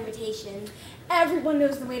have an invitation. Everyone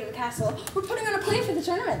knows the way to the castle. We're putting on a play for the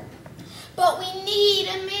tournament. But we need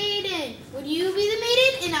a maiden. Would you be the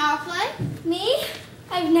maiden in our play? Me?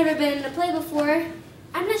 I've never been in a play before.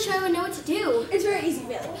 I'm not sure I would know what to do. It's very easy,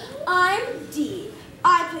 really. I'm Dee.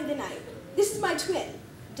 I play the knight. This is my twin,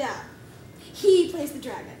 Dab. He plays the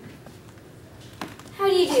dragon. How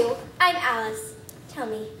do you do? I'm Alice. Tell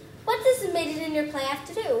me, what does the maiden in your play have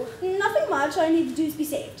to do? Nothing much. All I need to do is be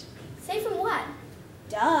saved. Saved from what?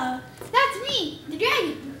 Duh. That's me, the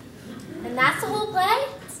dragon. And that's the whole play?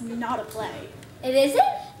 It's not a play. It isn't?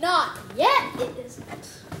 Not yet, it isn't.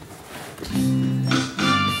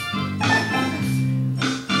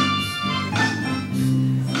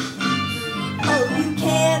 Oh, you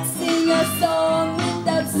can't sing a song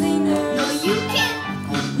without singers. No, you can't.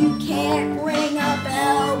 You can't ring a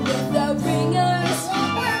bell without ringers.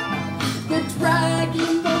 The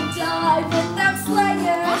dragon won't die without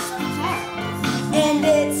slayers. And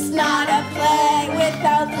it's not a play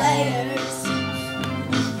without players.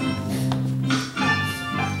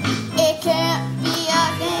 It can't be a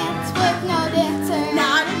dance with no dancers.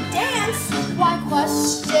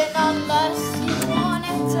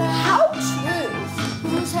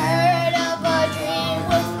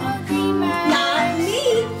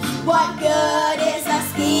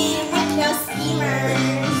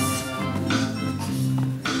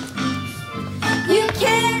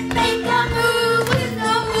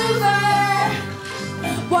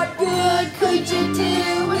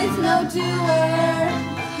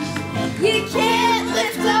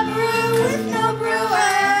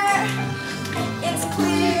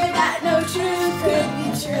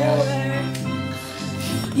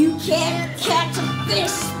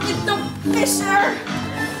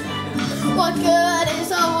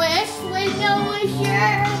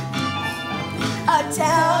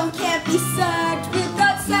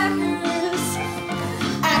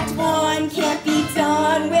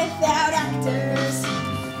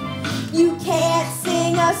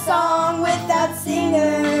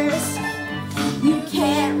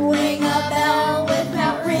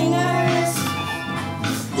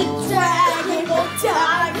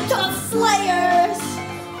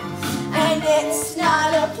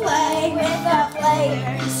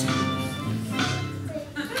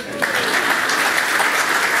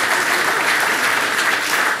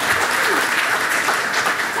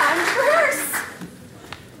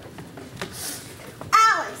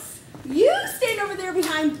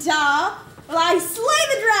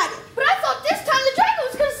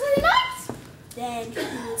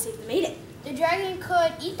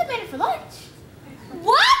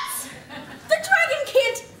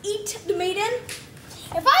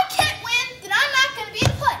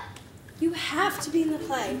 have to be in the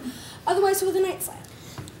play. Otherwise, will the knight slap?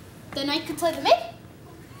 The knight could play the maid.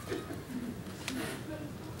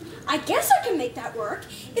 I guess I can make that work.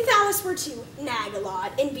 If Alice were to nag a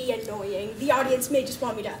lot and be annoying, the audience may just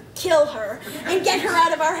want me to kill her and get her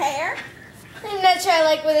out of our hair. I'm not sure I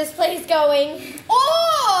like where this play's going.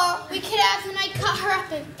 Or we could have the knight cut her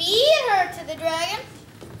up and feed her to the dragon.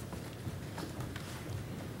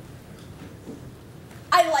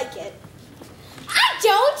 I like it.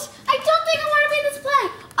 I don't think I want to be in this play.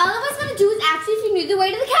 All of us gotta do is ask if you knew the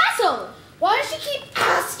way to the castle. Why does she keep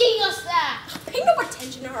asking us that? Pay no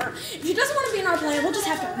attention to her. If she doesn't want to be in our play, we'll just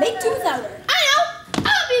have to make do without her. I know.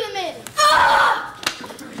 I'll be the maiden. Ah!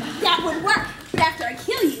 That would work. But after I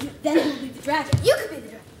kill you, then you'll be the dragon. You could be the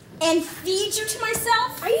dragon. And feed you to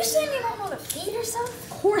myself? Are you saying you don't know how to feed herself?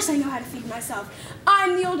 Of course I know how to feed myself.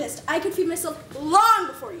 I'm the oldest. I could feed myself long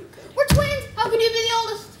before you could. We're twins. How could you be the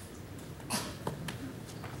oldest?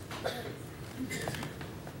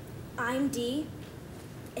 I'm D,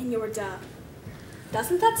 and you're duh.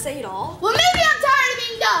 Doesn't that say it all? Well, maybe I'm tired of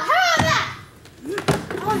being dumb. How about that?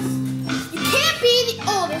 Honest, you can't be the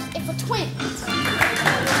oldest if we're twins.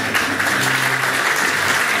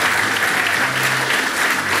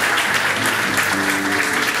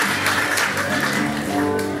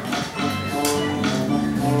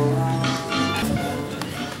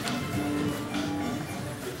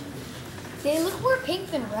 They look more pink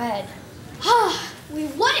than red. We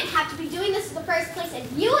wouldn't have to be doing this in the first place if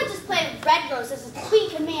you had just planted red roses as the queen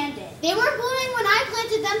commanded. They were blooming when I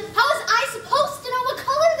planted them. How was I supposed to know what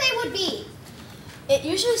color they would be? It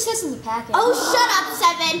usually says in the packet. Oh, shut up,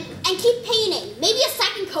 Seven, and keep painting. Maybe a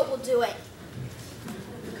second coat will do it.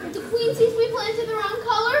 If the queen sees we planted the wrong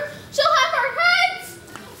color, she'll have our heads.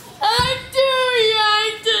 I'm too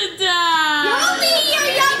young to die. You're only a year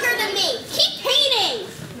younger than me. Keep painting.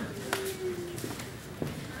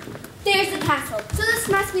 There's the castle. So this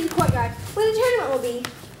must be the courtyard, where the tournament will be.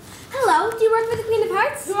 Hello, do you work for the Queen of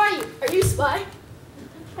Hearts? Who are you? Are you a spy?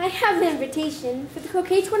 I have an invitation for the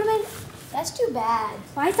croquet tournament. That's too bad.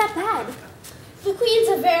 Why is that bad? The queen's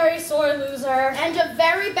a very sore loser. And a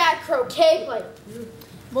very bad croquet player.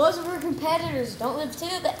 Most of our competitors don't live to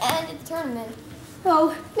the end of the tournament.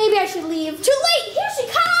 Oh, maybe I should leave. Too late! Here she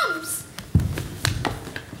comes!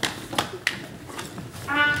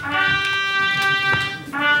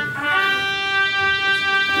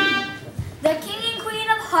 The King and Queen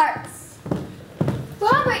of Hearts.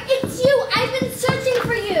 Robert, it's you! I've been searching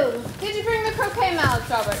for you! Did you bring the croquet mallets,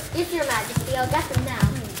 Robert? If your majesty, I'll get them now.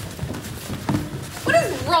 What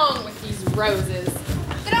is wrong with these roses?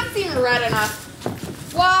 They don't seem red enough.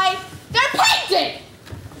 Why? They're painted!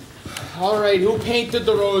 All right, who painted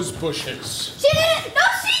the rose bushes? She did it! No,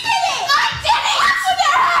 she did it! I did it! What's with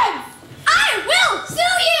their heads? I will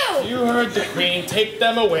sue you! You heard the queen. Take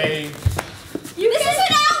them away. This is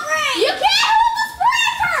an outrage! You can't hold this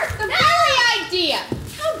forever! The very idea!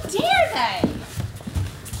 How dare they?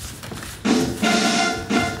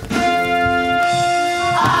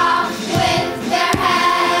 Off with their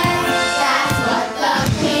heads, that's what the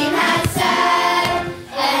queen has said.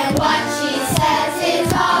 And what she says is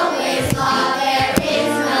always law, there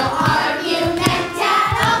is no argument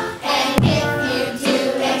at all. And if you do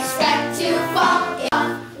expect to fall,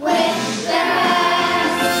 off with their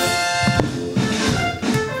heads.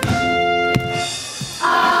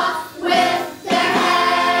 Off with their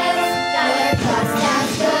heads, they're just as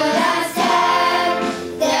good as dead.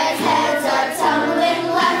 Their heads are tumbling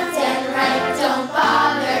left and right. Don't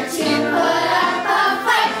bother to put up a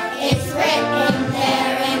fight. It's written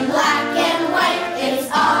there in black and white. It's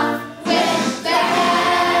off with their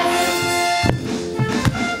heads.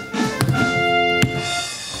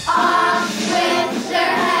 Off with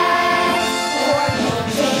their heads. For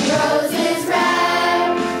painting roses red.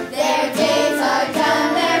 Their days are done,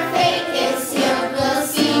 their fate is sealed. We'll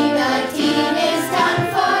see the deed is done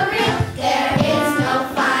for real. There is no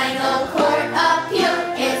final court appeal.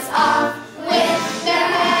 It's off with their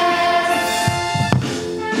heads.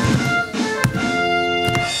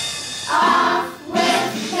 Off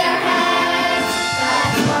with their heads.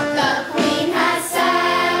 That's what the queen has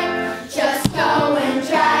said. Just go and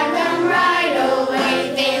drag them right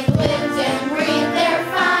away. They've lived and breathed their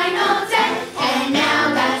final day. And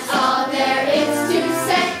now that's all there is to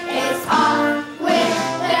say. It's off with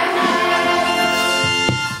their heads.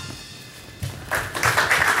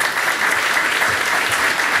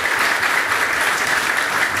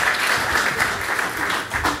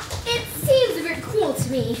 It seems a bit cruel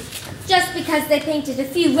to me. Just because they painted a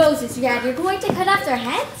few roses red, you're going to cut off their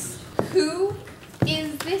heads? Who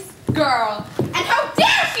is this girl? And how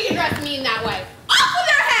dare she address me in that way? Off with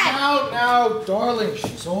her head! Now, darling,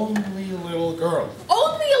 she's only a little girl.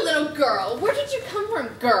 Only a little girl? Where did you come from,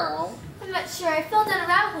 girl? I'm not sure. I fell down a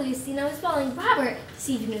rabbit hole, you see, and I was following Robert to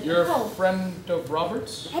see if he knew You're the a hole. friend of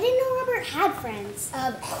Robert's? I didn't know Robert had friends.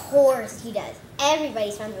 Of course he does.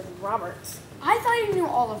 Everybody's friends with Robert. I thought you knew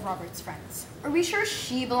all of Robert's friends. Are we sure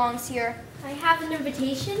she belongs here? I have an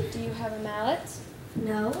invitation. Do you have a mallet?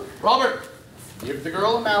 No. Robert, give the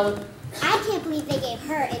girl a mallet. I can't believe they gave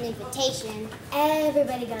her an invitation.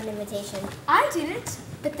 Everybody got an invitation. I didn't,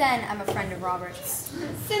 but then I'm a friend of Robert's.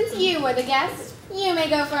 Since you were the guest, you may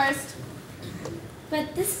go first.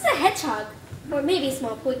 But this is a hedgehog, or maybe a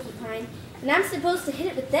small porcupine, and I'm supposed to hit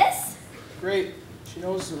it with this? Great. She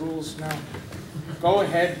knows the rules now. Go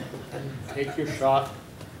ahead and take your shot.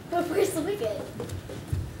 But where's the wicket?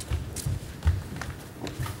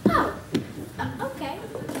 Oh, okay.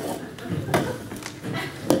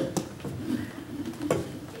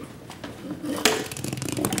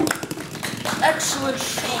 Excellent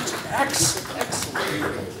shot. Excellent.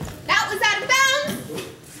 That was out of bounds.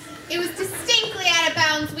 It was distinctly out of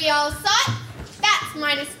bounds, we all saw it. That's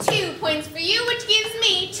 -2 points for you, which gives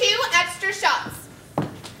me 2 extra shots.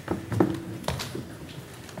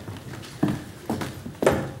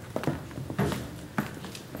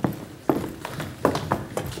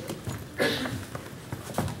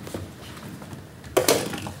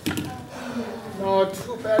 No,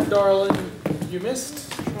 too bad, darling. You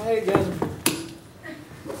missed. Try again.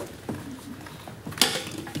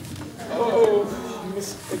 Oh, you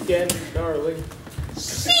missed again, darling.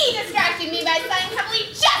 She distracted me by sighing heavily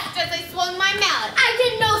just as I swung my mallet. I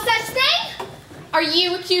didn't know such thing! Are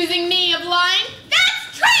you accusing me of lying?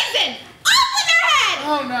 That's treason! Off with her head!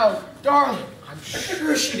 Oh, no, darling. I'm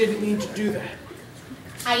sure she didn't mean to do that.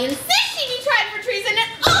 I insist she be tried for treason and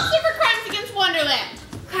also for crimes against Wonderland.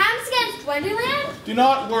 Crimes against Wonderland? Do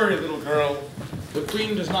not worry, little girl. The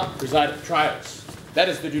queen does not preside at trials. That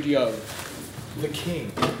is the duty of the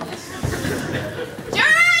king.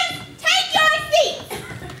 Jurors, take your seats!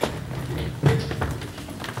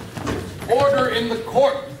 Order in the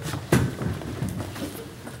court.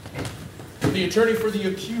 The attorney for the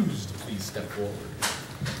accused, please step forward.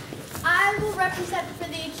 I will represent for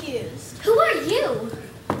the accused. Who are you?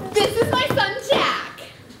 This is my son, Jack.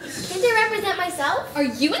 Can't I represent myself? Are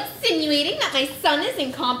you insinuating that my son is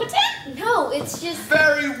incompetent? No, it's just...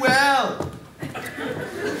 Very well.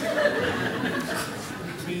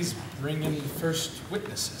 Please bring in the first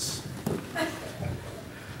witnesses.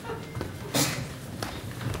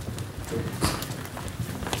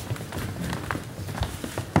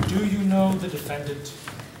 Do you know the defendant?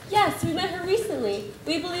 Yes, we met her recently.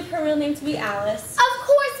 We believe her real name to be Alice. Of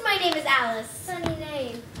course my name is Alice. Funny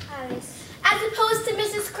name, Alice. As opposed to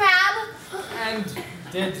Mrs. Crab. And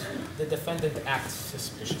did the defendant act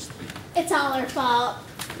suspiciously? It's all her fault.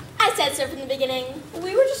 I said so from the beginning.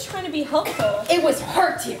 We were just trying to be helpful. It was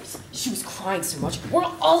her tears. She was crying so much.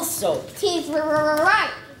 We're all soaked. Teeth were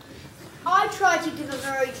right. I tried to give a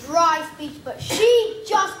very dry speech, but she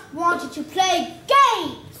just wanted to play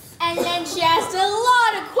games. And then she asked a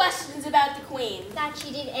lot of questions about the queen. That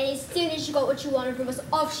she did, and as soon as she got what she wanted from us,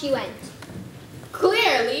 off she went.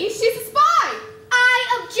 Clearly, she's a spy. I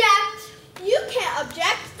object. You can't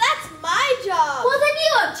object. That's my job. Well, then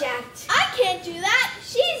you object. I can't do that.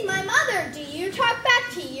 She's my mother. Do you talk back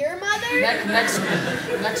to your mother?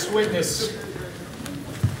 Next witness.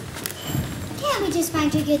 Can't we just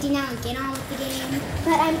find 2 guilty now and get on with the game?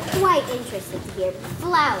 But I'm quite interested to hear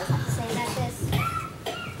Flowers have to say about this.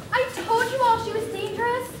 I told you all she was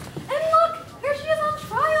dangerous. And look, here she is on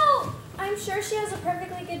trial. I'm sure she has a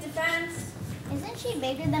perfectly good defense. Isn't she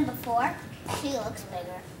bigger than before? She looks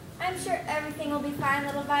bigger. I'm sure everything will be fine,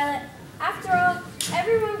 little Violet. After all,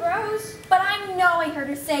 everyone grows. But I know I heard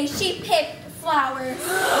her say she picked flowers.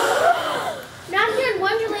 Not here in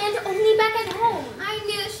Wonderland, only back at home. I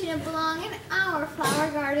knew she didn't belong in our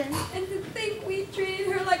flower garden. And to think we treated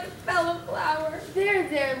her like a fellow flower. There,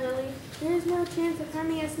 Lily. There's no chance of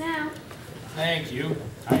harming us now. Thank you.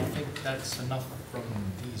 I think that's enough from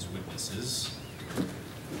these witnesses.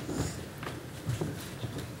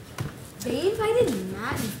 They invited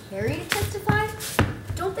Matt and Harry to testify?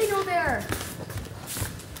 Don't they know they're...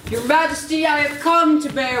 Your Majesty, I have come to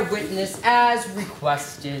bear witness as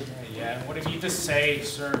requested. Yeah, and what have you to say,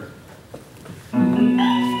 sir?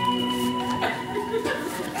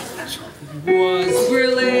 Was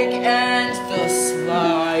Grillig and the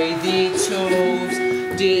slithy toves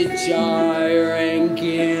did gyre and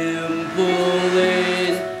gimble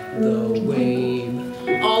in the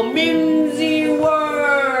wave. All mimsy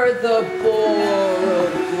were the boar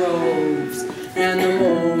of groves and the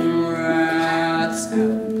mome rats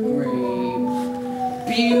outgrave.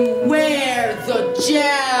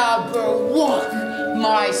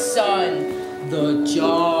 my son. The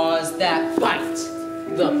jaws that bite,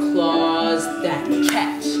 the claws that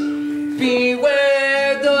catch.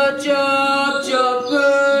 Beware the jub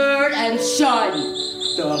bird and shun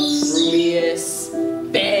the frumious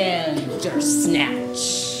bandersnatch.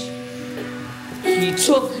 He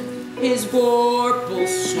took his vorpal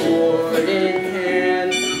sword in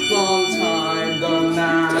hand, long time the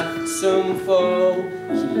manxome foe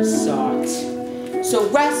he sought. So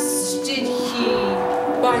rested he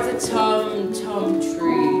by the tum-tum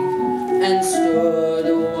tree, and stood a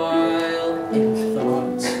while in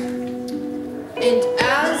thought. And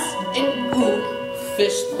as in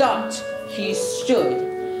goofish thought he stood,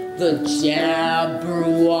 the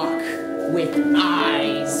Jabberwock with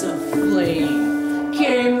eyes of flame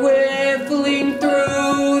came whiffling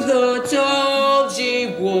through the tulgey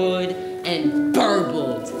wood and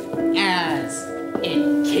burbled as it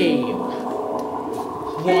came.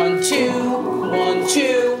 1, 2, 1,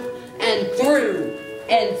 2, and through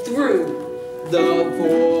the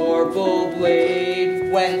vorpal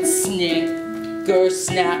blade went snicker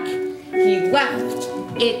snack. He left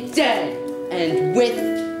it dead, and with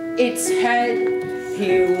its head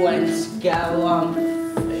he went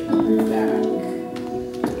galloping back.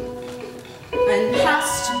 And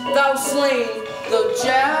hast thou slain the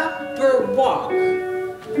Jabberwock?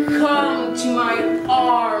 Come to my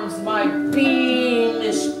arms, my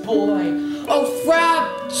beamish boy. O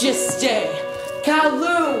Frabjiste,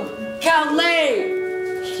 Calloo, Calais!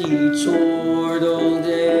 He chortled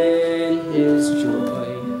in his joy.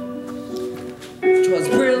 'Twas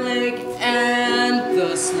brillig and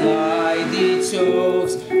the slithy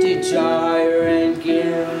toves did gyre and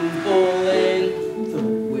gimble in the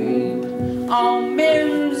wave. All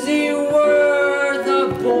mimsy were the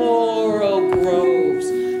borough groves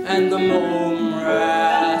and the mome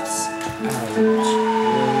raths outwaved.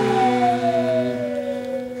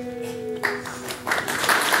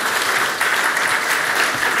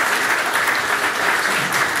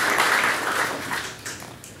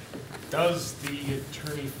 Does the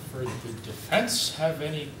attorney for the defense have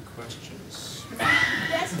any questions?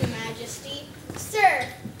 Yes, Your Majesty. Sir,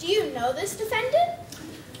 do you know this defendant?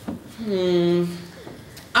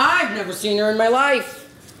 I've never seen her in my life.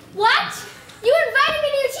 What? You invited me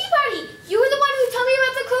to your tea party. You were the one who told me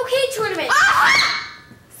about the croquet tournament. Aha!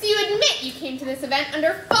 So you admit you came to this event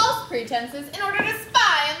under false pretenses in order to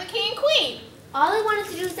spy on the king and queen. All I wanted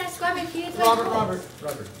to do was ask Robert if he was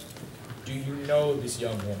Robert, do you know this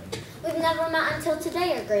young woman? We've never met until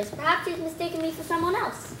today, Your Grace. Perhaps you've mistaken me for someone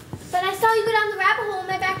else. But I saw you go down the rabbit hole in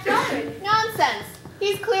my backyard. Nonsense.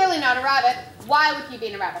 He's clearly not a rabbit. Why would he be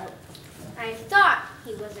in a rabbit hole? I thought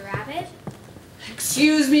he was a rabbit.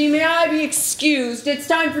 Excuse me, may I be excused? It's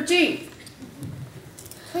time for tea.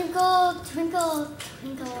 Twinkle, twinkle,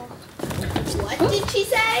 twinkle. What did she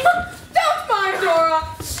say? Don't mind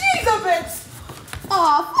Dora. She's a bit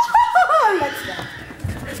off. Let's go.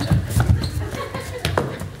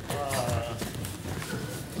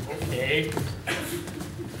 Okay.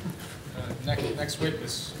 Next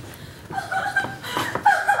witness.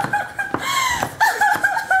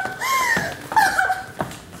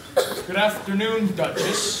 Good afternoon,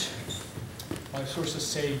 Duchess. My sources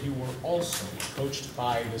say you were also approached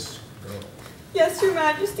by this girl. Yes, Your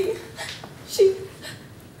Majesty. She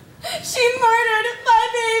murdered my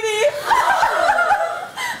baby.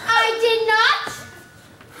 I did not.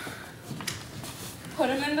 Put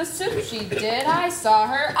him in the soup, she did. I saw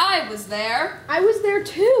her. I was there. I was there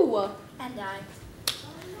too. And I.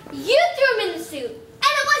 You threw him in the soup.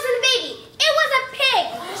 And it wasn't a baby. It was a pig.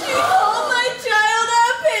 She called my child a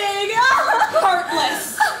pig. Heartless.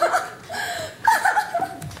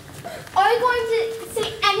 Are you going to say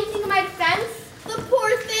anything in my defense? The poor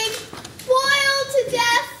thing boiled to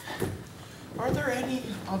death. Are there any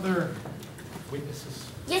other witnesses?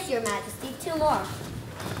 Yes, Your Majesty, 2 more.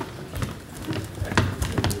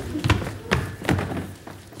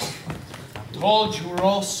 I'm told you were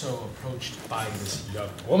also approached by this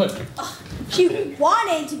young woman. She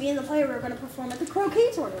wanted to be in the play we were going to perform at the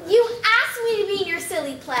croquet tournament. You asked me to be in your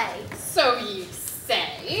silly play. So you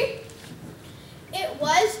say? It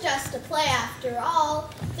was just a play after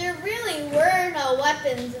all. There really were no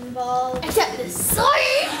weapons involved. Except the sword.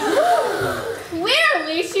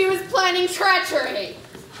 Clearly she was planning treachery.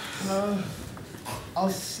 I'll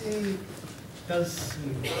say does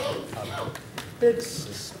seem a bit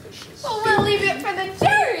suspicious. Well, we'll leave it for the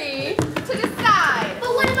jury to decide.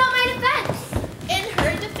 But what about my defense? In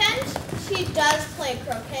her defense, she does play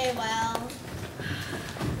croquet well.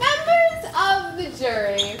 Members of the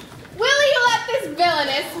jury, will you let this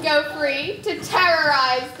villainess go free to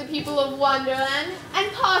terrorize the people of Wonderland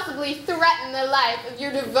and possibly possibly threaten the life of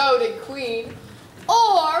your devoted queen?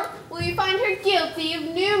 Or will you find her guilty of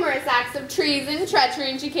numerous acts of treason,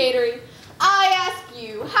 treachery, and chicanery? I ask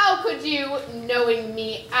you, how could you, knowing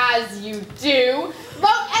me as you do,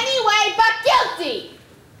 vote anyway but guilty?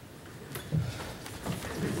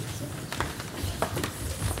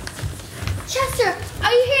 Chester,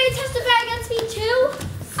 are you here to testify against me too?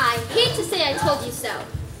 I hate to say I told you so,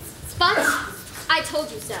 but I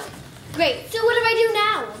told you so. Great, so what do I do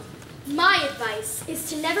now? My advice is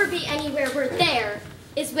to never be anywhere where there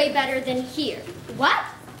is way better than here. What?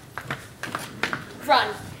 Run.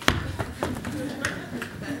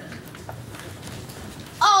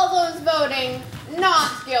 All those voting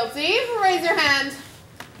not guilty, raise your hand.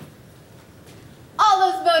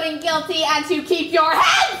 All those voting guilty and to keep your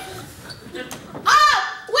head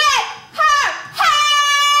up with her head!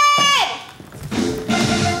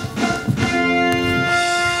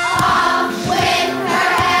 Off with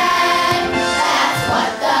her head, that's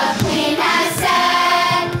what the queen has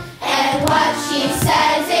said. And what she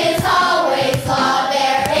says is always law,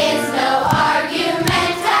 there is no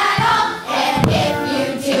argument at all. And if you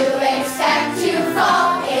do expect to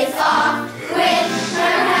fall, it's off with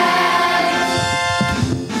her head.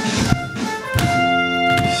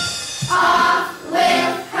 Off with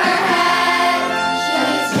her head,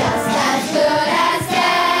 she's just as good as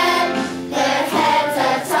dead. Their heads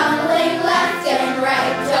are tumbling left and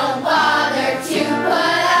right, don't bother to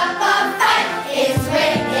put up a fight. It's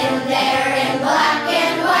written there in black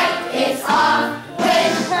and white, it's off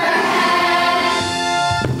with her head.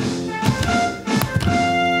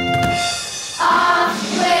 Off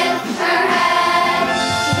with her head,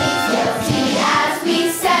 she's guilty as we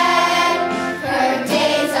said. Her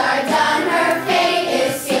days are done, her fate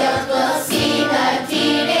is sealed. We'll see the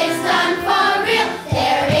deed is done for real.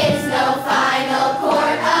 There is no final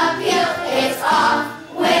court appeal. It's off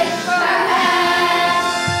with her head.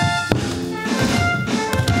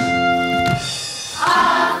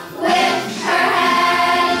 Off with her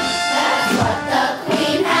head. That's what the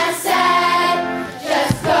queen has said.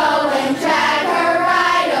 Just go and drag her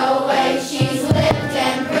right away. She's lived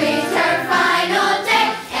and breathed her final day.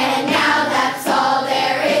 And now that's all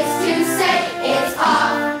there is to say. It's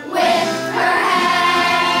off with her head.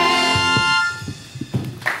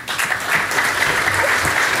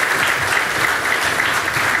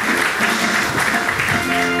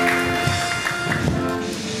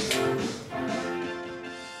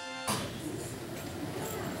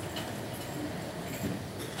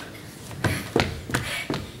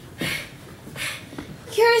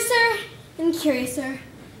 Curiouser and curiouser.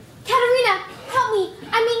 Katerina, help me.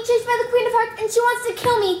 I'm being chased by the Queen of Hearts and she wants to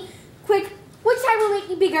kill me. Quick, which side will make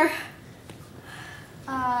me bigger?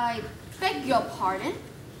 I beg your pardon?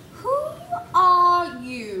 Who are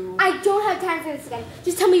you? I don't have time for this again.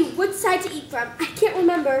 Just tell me which side to eat from. I can't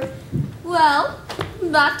remember. Well,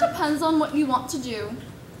 that depends on what you want to do.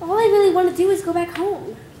 All I really want to do is go back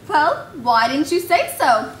home. Well, why didn't you say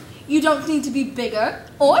so? You don't need to be bigger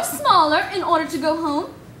or smaller in order to go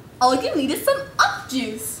home. All you need is some up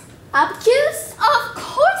juice. Up juice? Of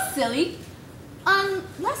course, silly.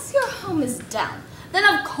 Unless your home is down, then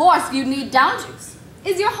of course you need down juice.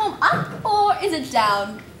 Is your home up or is it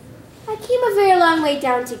down? I came a very long way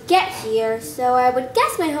down to get here, so I would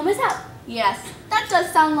guess my home is up. Yes, that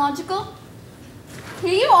does sound logical.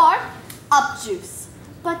 Here you are, up juice.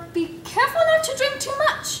 But be careful not to drink too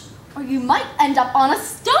much, or you might end up on a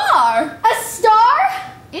star. A star?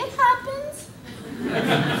 It happens.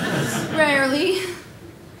 Rarely.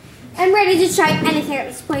 I'm ready to try anything at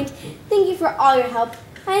this point. Thank you for all your help.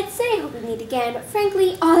 I'd say I hope we meet again, but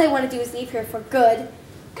frankly, all I want to do is leave here for good.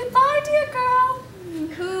 Goodbye, dear girl.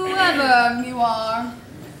 Whoever you are.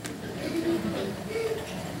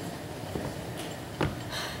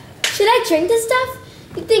 Should I drink this stuff?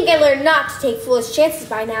 You'd think I learned not to take foolish chances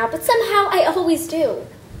by now, but somehow I always do.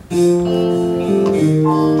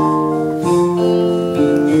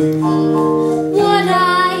 Would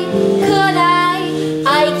I? Could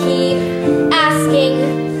I keep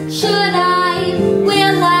asking. Should I?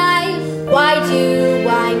 Will I? Why do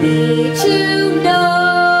I need to know?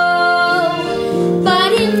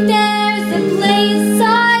 But if there's a place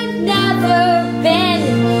I've never been,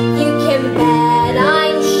 you can bet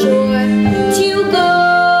I'm sure to go.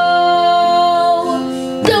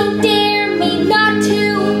 Don't dare me not to,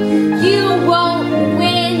 you won't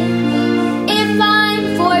win.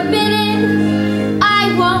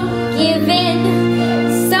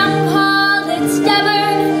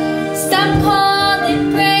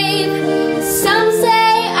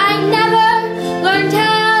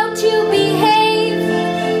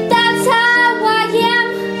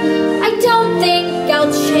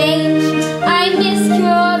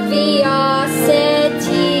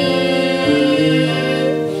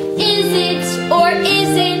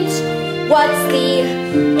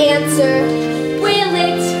 answer. Will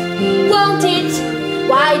it? Won't it?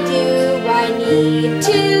 Why do I need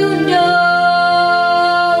to know?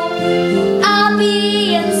 I'll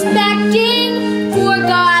be inspecting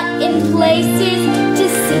forgotten places to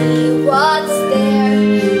see what's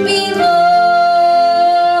there below.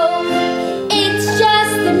 It's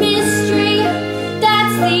just the mystery,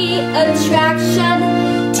 that's the attraction,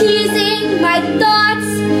 teasing my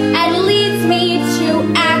thoughts and leads me to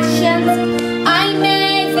actions I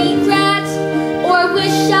may regret or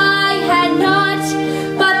wish I had not.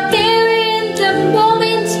 But there in the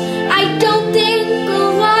moment, I don't think a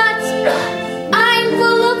lot. I'm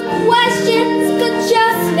full of questions, but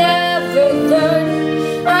just never learn.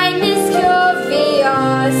 I miss curiosity.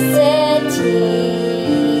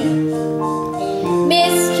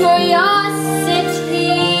 Miss curiosity.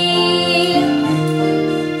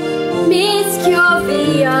 Miss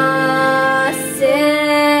curiosity.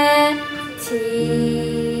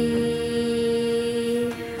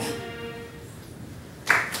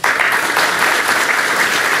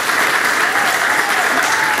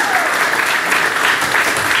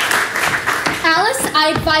 Alice,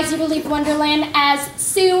 I advise you to leave Wonderland as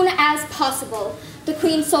soon as possible. The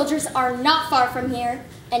Queen's soldiers are not far from here,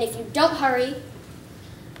 and if you don't hurry...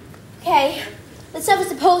 Okay, let's have a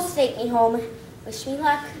supposed to take me home. Wish me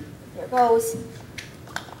luck. Here goes.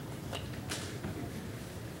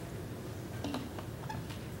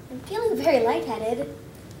 I'm feeling very lightheaded.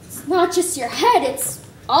 It's not just your head, it's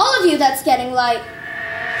all of you that's getting light.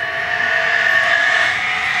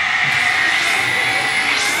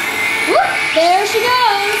 Whoop, there she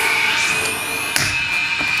goes.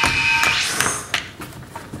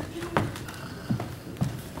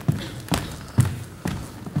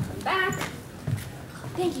 I'm back.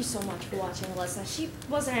 Thank you so much for watching, Alyssa. She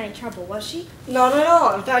wasn't in any trouble, was she? Not at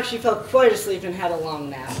all. In fact, she fell quite asleep and had a long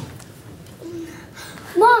nap.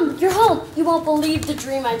 Mom, you're home. You won't believe the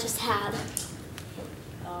dream I just had.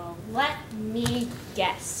 Let me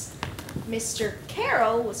guess. Mr.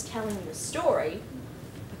 Carroll was telling you a story,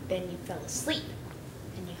 but then you fell asleep,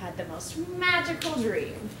 and you had the most magical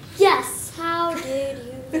dream. Yes, how did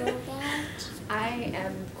you know that? I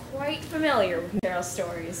am quite familiar with Carroll's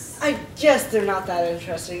stories. I guess they're not that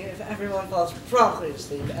interesting if everyone falls promptly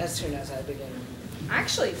asleep as soon as I begin.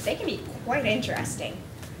 Actually, they can be quite interesting.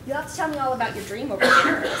 You'll have to tell me all about your dream over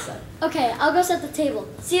dinner, Alyssa. Okay, I'll go set the table.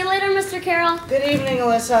 See you later, Mr. Carroll. Good evening,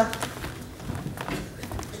 Alyssa.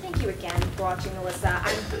 Thank you again for watching, Alyssa.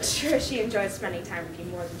 I'm sure she enjoyed spending time with you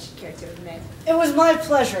more than she cared to admit. It was my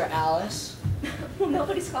pleasure, Alice. Well,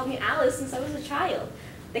 nobody's called me Alice since I was a child.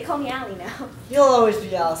 They call me Allie now. You'll always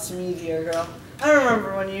be Alice to me, dear girl. I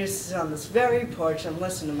remember when you used to sit on this very porch and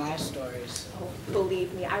listen to my stories. Oh,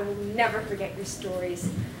 believe me, I will never forget your stories.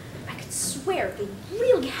 I could swear they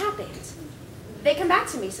really happened. They come back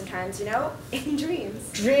to me sometimes, you know, in dreams.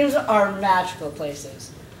 Dreams are magical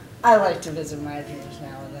places. I like to visit my dreams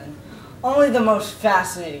now and then. Only the most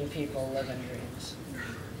fascinating people live in dreams.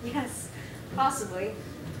 Yes, possibly.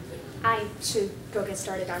 I should go get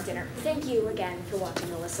started on dinner. Thank you again for watching,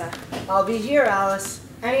 Alyssa. I'll be here, Alice,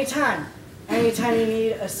 anytime. Anytime you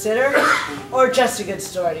need a sitter or just a good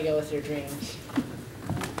story to go with your dreams.